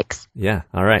 That's 6. Yeah.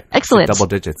 All right. Excellent. Double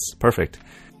digits. Perfect.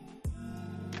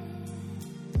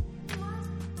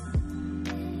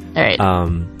 All right.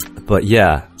 But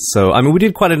yeah, so we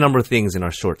did quite a number of things in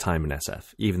our short time in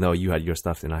SF, even though you had your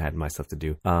stuff and I had my stuff to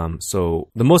do. So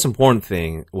the most important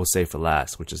thing we'll save for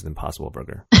last, which is the Impossible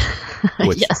Burger,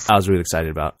 which yes. I was really excited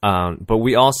about. But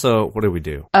we also, what did we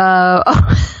do?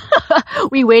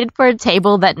 We waited for a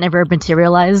table that never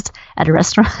materialized at a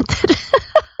restaurant.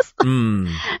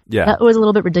 Yeah, that was a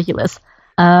little bit ridiculous.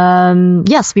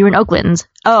 Yes, we were in Oakland.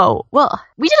 Oh, well,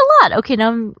 we did a lot. Okay, now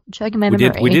I'm checking my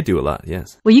memory. We did do a lot,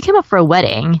 yes. Well, you came up for a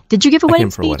wedding. Did you give a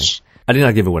wedding speech? I did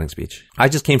not give a wedding speech. I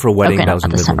just came for a wedding that was in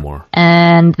Livermore.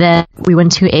 And then we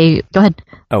went to go ahead.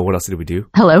 Oh, what else did we do?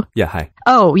 Hello? Yeah, hi.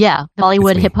 Oh, yeah.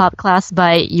 Bollywood hip-hop class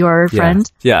by your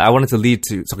friend. Yeah, I wanted to lead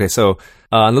to... Okay, so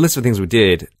on the list of things we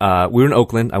did, we were in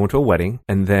Oakland. I went to a wedding.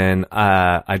 And then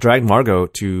I dragged Margot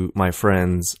to my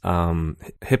friend's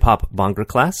hip-hop bhangra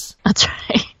class. That's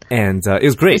right. And it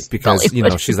was great because,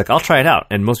 she's like, I'll try it out.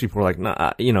 And most people were like,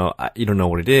 nah, you don't know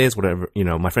what it is, whatever.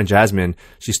 My friend Jasmine,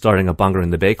 she's starting a Bhangra in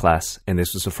the Bay class, and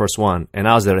this was the first one. And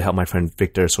I was there to help my friend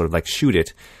Victor sort of like shoot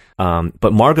it.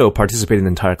 But Margot participated in the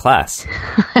entire class,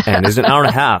 and it's an hour and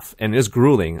a half, and it's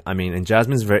grueling. I mean, and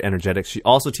Jasmine's very energetic. She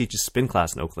also teaches spin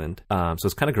class in Oakland, so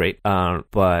it's kind of great.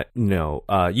 But no,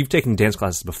 you've taken dance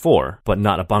classes before, but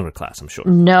not a Bhangra class, I'm sure.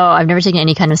 No, I've never taken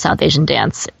any kind of South Asian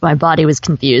dance. My body was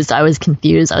confused. I was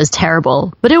confused. I was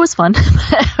terrible, but it was fun.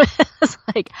 It was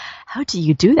like, how do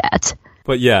you do that?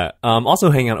 But yeah,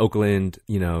 also hanging out in Oakland,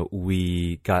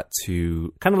 we got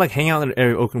to kind of like hang out in an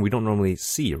area of Oakland we don't normally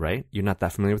see, right? You're not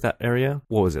that familiar with that area?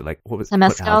 What was it? Like, what was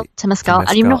Temescal. I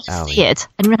don't even know how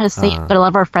to say it. But a lot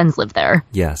of our friends live there.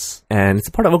 Yes. And it's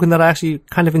a part of Oakland that I actually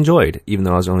kind of enjoyed, even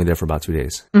though I was only there for about 2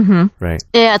 days. Mm-hmm. Right.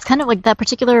 Yeah, it's kind of like that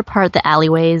particular part, the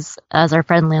alleyways, as our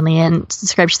friend Lillian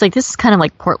described. She's like, this is kind of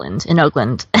like Portland in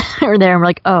Oakland. We're there and we're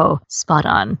like, oh, spot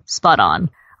on.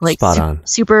 Like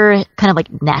super kind of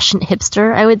like nascent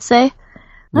hipster, I would say.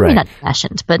 Maybe not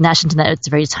nascent, but nascent in that it's a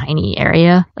very tiny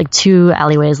area, like 2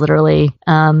 alleyways, literally.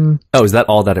 Oh, is that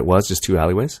all that it was? Just 2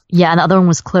 alleyways? Yeah, and the other one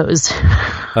was closed.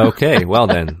 Okay, well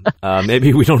then,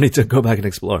 maybe we don't need to go back and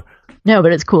explore. No,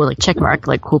 but it's cool, like checkmark,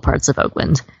 like cool parts of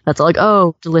Oakland. That's all like,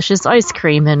 oh, delicious ice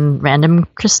cream and random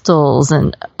crystals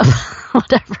and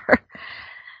whatever.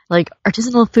 Like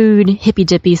artisanal food, hippy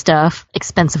dippy stuff,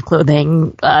 expensive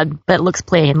clothing, but looks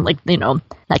plain, like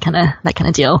that kind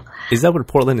of deal. Is that what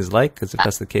Portland is like? Because if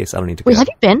that's the case, I don't need to go. Wait, have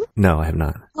you been? No, I have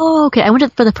not. Oh, okay. I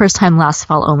went for the first time last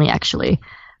fall only, actually.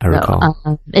 I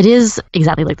recall. It is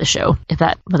exactly like the show.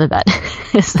 Whether that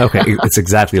is okay, it's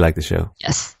exactly like the show.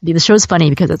 Yes, the show's funny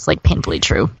because it's like painfully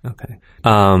true. Okay.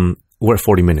 We're at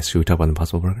 40 minutes. Should we talk about the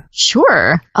Impossible Burger?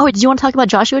 Sure. Oh, wait, did you want to talk about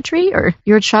Joshua Tree or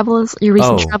your travels, your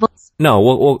recent travels? No,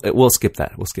 we'll skip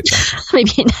that. We'll skip that.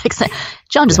 Maybe next time.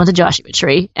 John just went to Joshua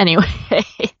Tree. Anyway.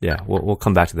 Yeah, we'll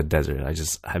come back to the desert. I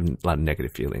just have a lot of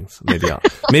negative feelings.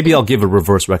 Maybe I'll give a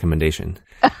reverse recommendation.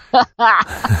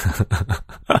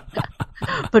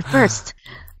 But first,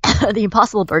 the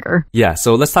Impossible Burger. Yeah,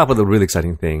 so let's talk about the really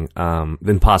exciting thing, the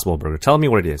Impossible Burger. Tell me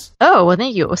what it is. Oh, well,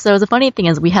 thank you. So the funny thing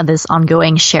is we have this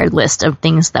ongoing shared list of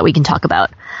things that we can talk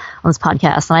about on this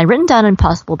podcast. And I'd written down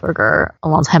Impossible Burger a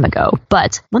long time ago.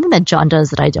 But one thing that John does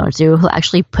that I don't do, he'll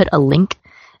actually put a link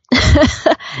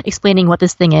explaining what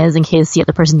this thing is in case the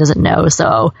other person doesn't know.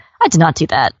 So I did not do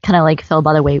that. Kind of like fell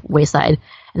by the wayside.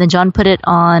 And then John put it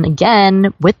on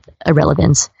again with a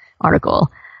relevant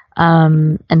article.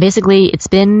 And basically, it's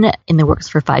been in the works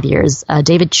for 5 years.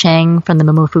 David Chang from the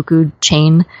Momofuku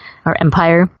chain or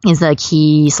empire is a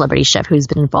key celebrity chef who's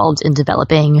been involved in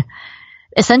developing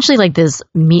essentially like this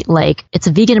meat-like, it's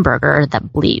a vegan burger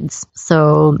that bleeds.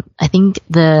 So I think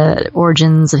the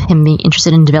origins of him being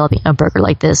interested in developing a burger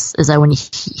like this is that when he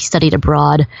studied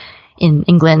abroad in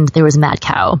England, there was a mad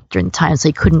cow during the time, so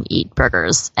he couldn't eat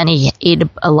burgers. And he ate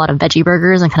a lot of veggie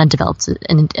burgers and kind of developed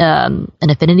an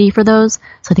affinity for those.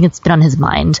 So I think it's been on his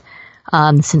mind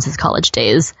since his college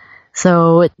days.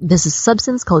 So there's a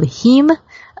substance called heme,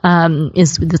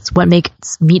 that's what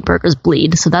makes meat burgers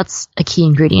bleed. So that's a key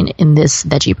ingredient in this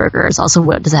veggie burger. It's also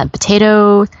does it have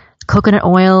potato, coconut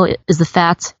oil is the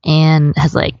fat, and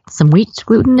has like some wheat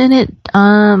gluten in it.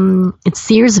 It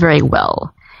sears very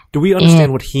well. Do we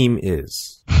understand what heme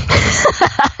is?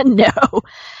 No.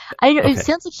 It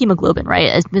sounds like hemoglobin,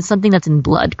 right? It's something that's in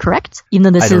blood, correct? Even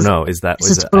though this I don't know. Is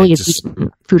totally a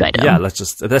food item. Yeah,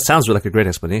 that sounds like a great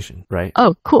explanation, right?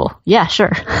 Oh, cool. Yeah,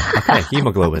 sure. Okay,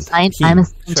 hemoglobin. I'm a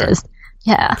scientist. Sure.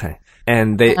 Yeah. Okay.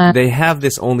 And they have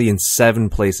this only in 7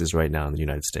 places right now in the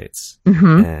United States.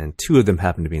 Mm-hmm. And 2 of them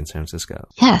happen to be in San Francisco.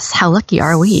 Yes, how lucky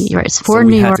are we? Right, it's 4 so in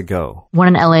New York, had to go. 1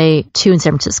 in LA, 2 in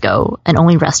San Francisco, and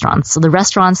only restaurants. So the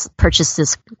restaurants purchase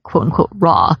this quote-unquote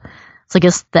raw. So I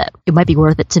guess that it might be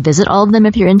worth it to visit all of them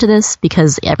if you're into this,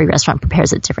 because every restaurant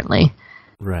prepares it differently.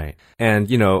 Right.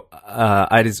 And,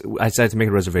 I decided to make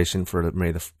a reservation for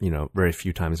very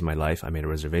few times in my life. I made a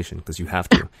reservation because you have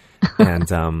to.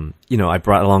 And, I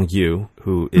brought along you,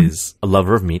 who is a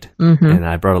lover of meat. Mm-hmm. And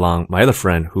I brought along my other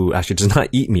friend who actually does not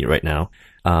eat meat right now.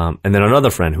 And then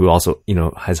another friend who also,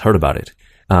 has heard about it.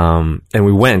 And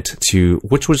we went to,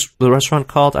 which was the restaurant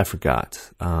called? I forgot.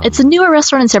 It's a newer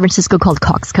restaurant in San Francisco called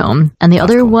Coxcomb. And the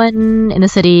other one in the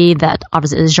city that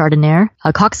obviously is Jardiniere.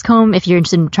 Coxcomb, if you're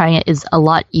interested in trying it, is a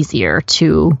lot easier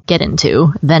to get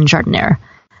into than Jardiniere.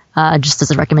 Just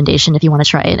as a recommendation if you want to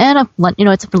try it. And,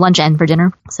 it's for lunch and for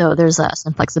dinner. So there's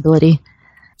some flexibility.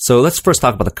 So let's first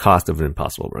talk about the cost of an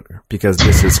Impossible Burger, because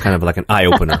this is kind of like an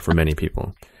eye-opener for many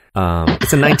people.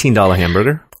 It's a $19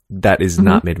 hamburger that is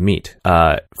not made of meat.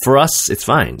 For us, it's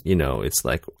fine. It's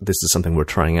like, this is something we're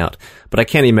trying out. But I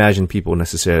can't imagine people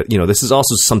necessarily, this is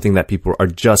also something that people are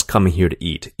just coming here to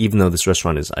eat. Even though this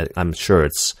restaurant is, I'm sure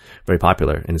it's very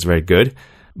popular and it's very good.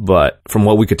 But from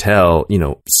what we could tell,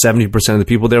 70% of the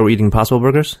people there were eating Impossible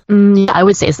Burgers? Yeah, I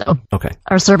would say so. Okay.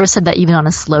 Our server said that even on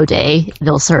a slow day,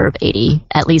 they'll serve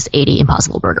at least 80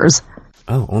 Impossible Burgers.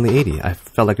 Oh, only 80. I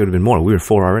felt like it would have been more. We were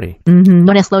 4 already. Mm-hmm.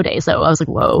 On a slow day, so I was like,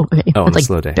 whoa. Okay. Oh, on a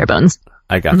slow day. Bare bones.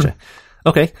 I gotcha. Mm-hmm.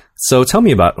 Okay, so tell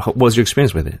me about what was your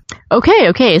experience with it?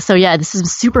 Okay. So yeah, this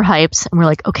is super hyped, and we're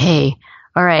like, okay,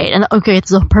 all right, and okay,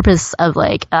 it's the purpose of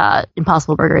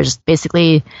Impossible Burgers.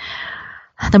 Basically,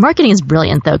 the marketing is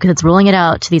brilliant though, because it's rolling it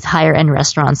out to these higher end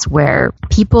restaurants where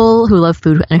people who love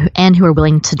food and who are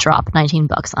willing to drop $19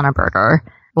 on a burger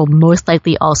will most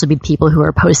likely also be people who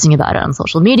are posting about it on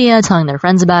social media, telling their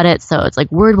friends about it. So it's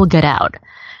like word will get out.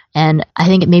 And I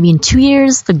think maybe in 2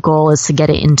 years, the goal is to get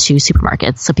it into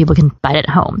supermarkets so people can buy it at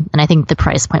home. And I think the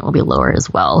price point will be lower as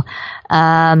well.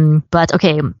 But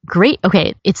okay, great.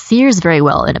 Okay, it sears very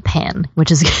well in a pan,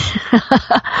 which is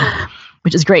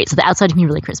which is great. So the outside can be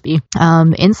really crispy.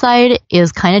 Inside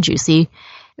is kind of juicy.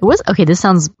 It was, okay, this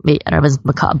sounds, I don't know if it's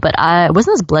macabre, but it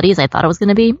wasn't as bloody as I thought it was going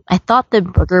to be. I thought the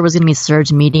burger was going to be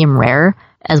served medium rare,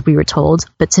 as we were told,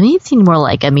 but to me it seemed more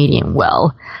like a medium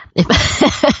well,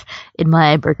 in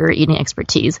my burger eating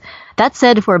expertise. That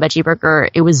said, for a veggie burger,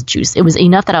 it was juice. It was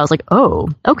enough that I was like, oh,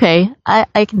 okay,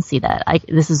 I can see that.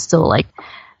 This is still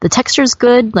the texture's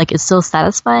good, it's still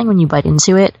satisfying when you bite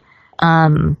into it.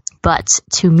 But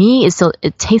to me,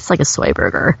 it tastes like a soy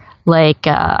burger.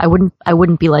 I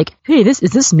wouldn't be like, hey, is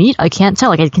this meat? I can't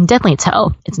tell. I can definitely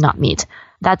tell it's not meat.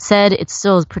 That said, it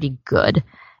still is pretty good.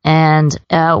 And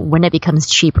when it becomes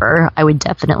cheaper, I would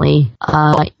definitely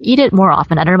eat it more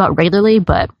often. I don't know about regularly,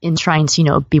 but in trying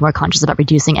to, be more conscious about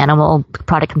reducing animal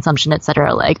product consumption,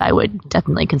 etc., I would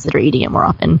definitely consider eating it more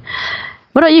often.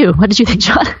 What about you? What did you think,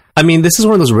 John? I mean, this is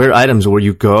one of those rare items where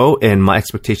you go and my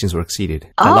expectations were exceeded.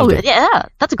 I loved it. Yeah,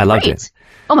 that's great. I loved it.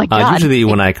 Oh my God. Usually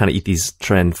when I kind of eat these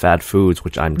trend fad foods,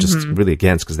 which I'm just really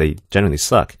against because they generally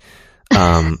suck,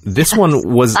 this one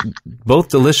was both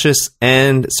delicious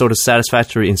and sort of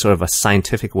satisfactory in sort of a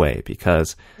scientific way,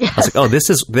 because I was like, oh,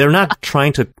 they're not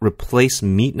trying to replace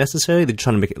meat necessarily. They're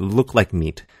trying to make it look like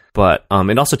meat, but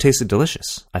it also tasted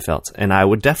delicious, I felt. And I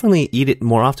would definitely eat it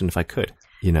more often if I could.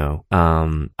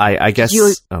 I guess.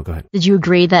 Go ahead. Did you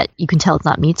agree that you can tell it's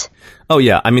not meat? Oh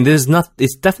yeah. I mean, it's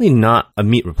definitely not a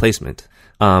meat replacement.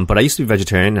 But I used to be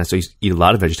vegetarian, and so I used to eat a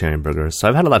lot of vegetarian burgers. So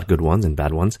I've had a lot of good ones and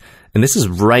bad ones. And this is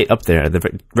right up there,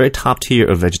 the very top tier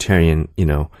of vegetarian,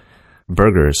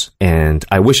 burgers. And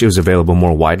I wish it was available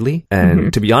more widely.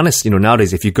 And to be honest,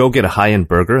 nowadays, if you go get a high-end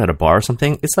burger at a bar or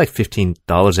something, it's like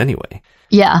 $15 anyway.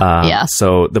 Yeah.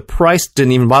 So the price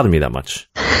didn't even bother me that much.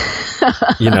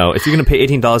 If you're going to pay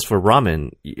 $18 for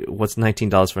ramen, what's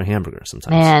 $19 for a hamburger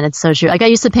sometimes? Man, it's so true. I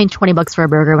used to pay $20 for a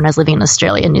burger when I was living in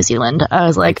Australia and New Zealand. I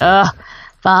was like,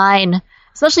 fine.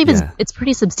 Especially if it's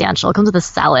pretty substantial. It comes with a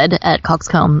salad at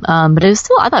Coxcomb. But it was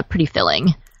still, I thought, pretty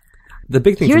filling. The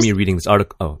big thing for me reading this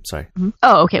article... Oh, sorry.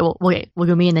 Oh, okay. Well, we'll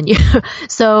go me and then you.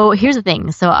 So here's the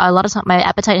thing. So a lot of time, my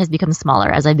appetite has become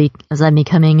smaller as I'm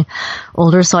becoming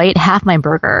older. So I ate half my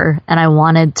burger and I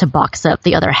wanted to box up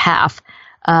the other half.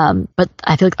 But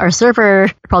I feel like our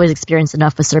server probably has experienced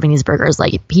enough with serving these burgers.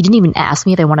 He didn't even ask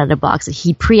me if I wanted a box.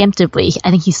 He preemptively, I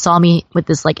think he saw me with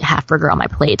this half burger on my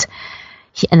plate.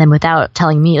 And then without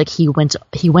telling me, he went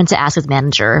to ask his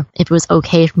manager if it was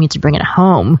okay for me to bring it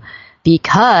home, and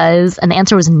the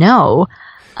answer was no.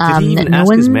 Did he even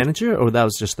ask his manager, or that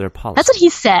was just their policy? That's what he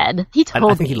said. He told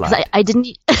me. I think he lied. I didn't.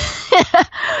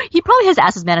 He probably has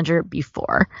asked his manager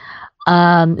before.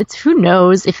 Who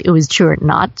knows if it was true or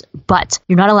not, but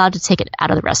you're not allowed to take it out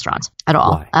of the restaurant at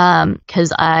all. Why?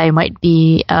 Because I might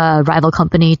be a rival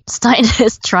company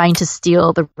scientist trying to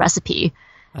steal the recipe.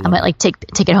 I might take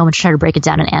it home and try to break it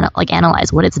down and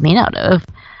analyze what it's made out of.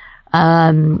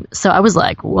 So I was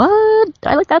like, what?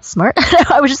 I that's smart.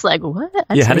 I was just like, what?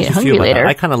 How did you feel about that?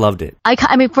 I kind of loved it.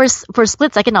 I mean, for a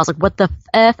split second, I was like, what the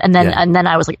F? And then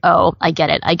I was like, oh, I get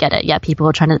it. Yeah, people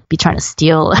are trying to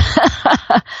steal.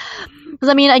 Because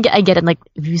I mean, I get it.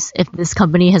 If this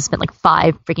company has spent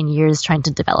 5 freaking years trying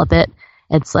to develop it,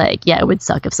 it's it would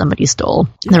suck if somebody stole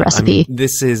the recipe. I mean,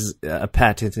 this is a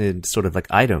patented sort of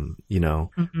item,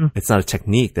 It's not a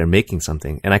technique. They're making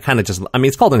something. And I kind of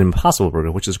it's called an Impossible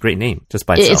Burger, which is a great name just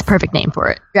by itself. It's a perfect name for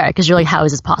it. Yeah, because you're how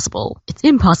is this possible? It's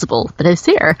impossible, but it's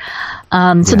here.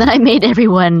 So then I made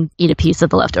everyone eat a piece of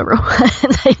the leftover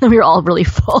one. We were all really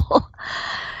full.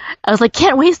 I was like,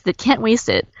 can't waste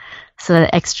it. So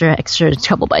that extra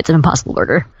couple bites of Impossible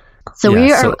Burger. So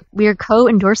we are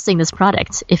co-endorsing this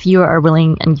product if you are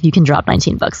willing and you can drop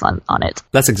 $19 on it.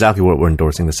 That's exactly what we're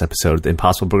endorsing this episode, the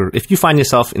Impossible Burger. If you find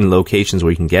yourself in locations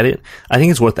where you can get it, I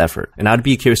think it's worth the effort. And I'd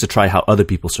be curious to try how other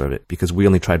people serve it because we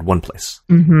only tried one place.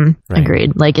 Mm-hmm. Right?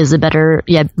 Agreed. Like, is it better,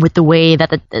 with the way that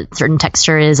the certain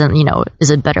texture is, and,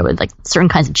 is it better with, like, certain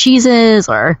kinds of cheeses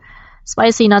or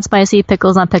spicy, not spicy,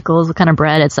 pickles, not pickles, what kind of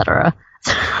bread, etc.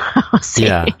 We'll see.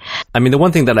 Yeah. I mean, the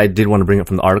one thing that I did want to bring up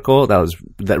from the article that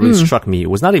really struck me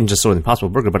was not even just sort of the Impossible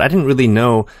Burger, but I didn't really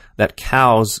know that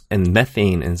cows and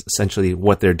methane and essentially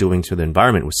what they're doing to the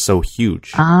environment was so huge.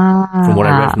 From what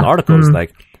I read from the article, it's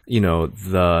like,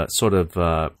 the sort of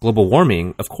global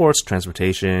warming, of course,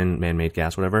 transportation, man-made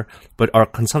gas, whatever, but our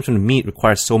consumption of meat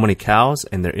requires so many cows,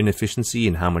 and their inefficiency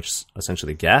and how much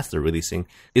essentially gas they're releasing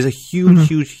is a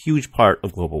huge part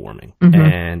of global warming.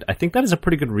 And I think that is a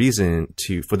pretty good reason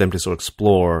for them to sort of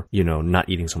explore, not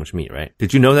eating so much meat, right?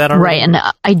 Did you know that already? Right, and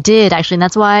I did actually, and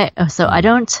that's why. So I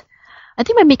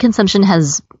think my meat consumption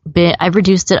I've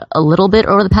reduced it a little bit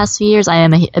over the past few years. I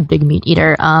am a big meat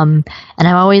eater. And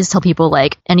I always tell people,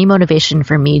 like, any motivation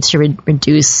for me to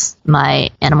reduce my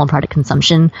animal product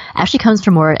consumption actually comes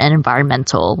from more an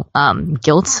environmental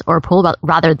guilt or pull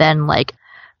rather than, like,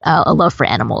 a love for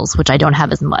animals, which I don't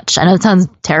have as much. I know it sounds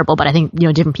terrible, but I think,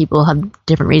 different people have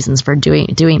different reasons for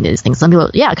doing these things. Some people,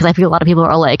 because I feel a lot of people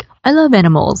are like, I love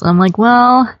animals. And I'm like,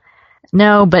 well,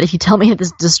 no, but if you tell me that this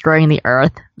is destroying the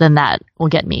earth, then that will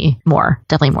get me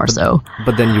definitely more so.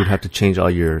 But then you would have to change all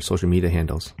your social media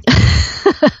handles.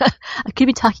 I could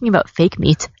be talking about fake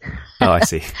meat. Oh, I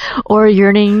see. Or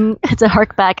yearning to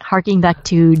harking back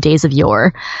to days of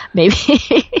yore, maybe.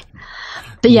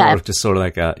 But yeah. Or just sort of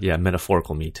like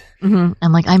metaphorical meat. Mm-hmm.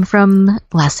 I'm like, I'm from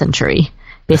last century.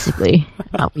 Basically,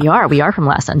 we are from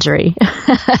last century.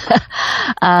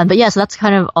 But yeah, so that's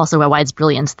kind of also why it's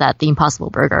brilliant that the Impossible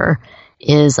Burger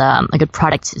is a good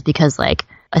product, is because, like,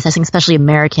 assessing especially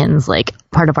Americans, like,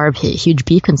 part of our huge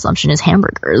beef consumption is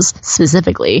hamburgers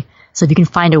specifically. So if you can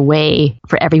find a way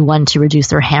for everyone to reduce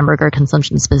their hamburger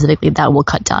consumption specifically, that will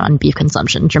cut down on beef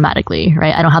consumption dramatically,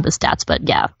 right? I don't have the stats, but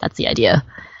yeah, that's the idea.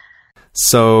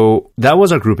 So that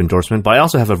was our group endorsement, but I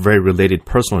also have a very related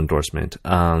personal endorsement.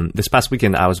 This past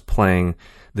weekend, I was playing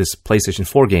this PlayStation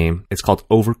 4 game. It's called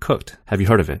Overcooked. Have you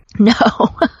heard of it? No.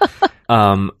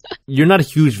 You're not a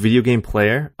huge video game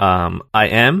player. I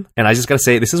am. And I just got to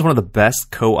say, this is one of the best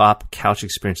co-op couch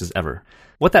experiences ever.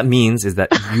 What that means is that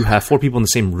you have 4 people in the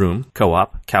same room,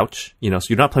 co-op, couch, so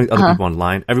you're not playing with other people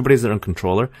online. Everybody's their own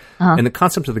controller. And the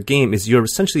concept of the game is you're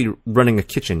essentially running a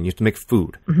kitchen. You have to make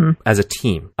food as a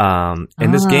team. And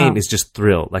this game is just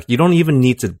thrill. Like, you don't even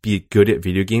need to be good at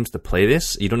video games to play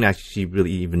this. You don't actually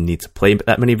really even need to play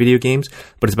that many video games,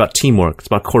 but it's about teamwork. It's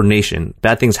about coordination.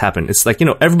 Bad things happen. It's like,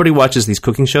 everybody watches these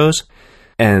cooking shows.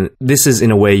 And this is, in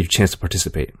a way, your chance to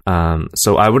participate.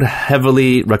 So I would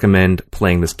heavily recommend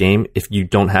playing this game. If you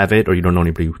don't have it or you don't know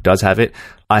anybody who does have it,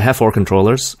 I have 4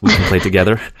 controllers. We can play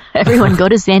together. Everyone go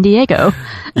to San Diego.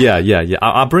 Yeah.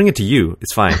 I'll bring it to you.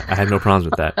 It's fine. I have no problems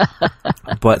with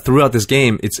that. But throughout this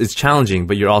game, it's challenging,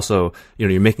 but you're also,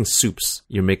 you're making soups,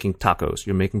 you're making tacos,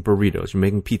 you're making burritos, you're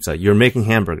making pizza, you're making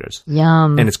hamburgers.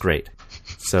 Yum. And it's great.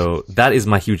 So that is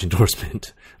my huge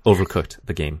endorsement. Overcooked,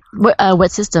 the game. What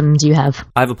system do you have?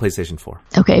 I have a PlayStation 4.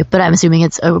 Okay, but I'm assuming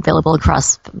it's available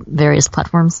across various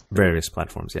platforms? Various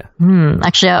platforms, yeah.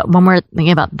 Actually, one more thing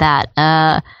about that.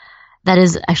 That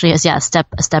is actually a step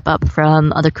up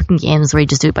from other cooking games where you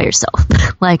just do it by yourself.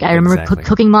 Like, I remember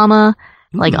Cooking Mama.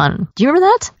 Like on, do you remember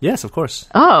that? Yes, of course.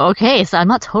 Oh, okay. So I'm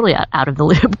not totally out of the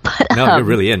loop, but no, you're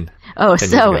really in. Oh,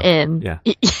 so in. Yeah.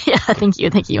 Yeah. Thank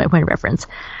you. My point of reference.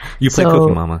 You play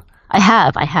Cooking Mama. I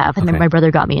have. And then my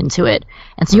brother got me into it.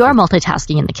 And so you are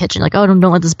multitasking in the kitchen. Like, oh, don't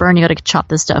let this burn. You got to chop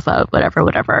this stuff up,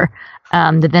 whatever.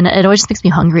 But then it always just makes me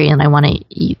hungry and I want to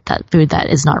eat that food that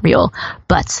is not real.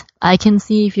 But I can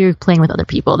see if you're playing with other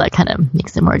people, that kind of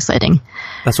makes it more exciting.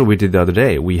 That's what we did the other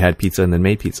day. We had pizza and then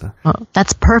made pizza. Oh,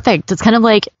 that's perfect. It's kind of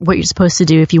like what you're supposed to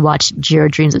do if you watch Jiro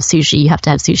Dreams of Sushi. You have to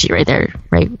have sushi right there,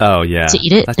 right? Oh, yeah. To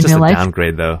eat it that's in just real life.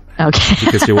 Downgrade, though. Okay.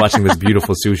 Because you're watching this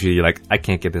beautiful sushi. You're like, I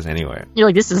can't get this anywhere. You're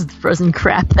like, this is frozen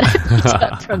crap that I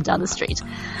got from down the street.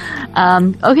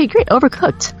 Okay, great.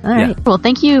 Overcooked. All right. Yeah. Well,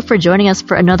 thank you for joining us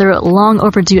for another long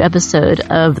overdue episode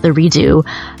of The Redo.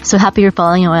 So happy you're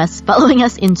following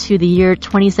us into the year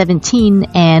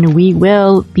 2017, and we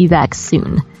will be back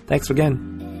soon. Thanks again.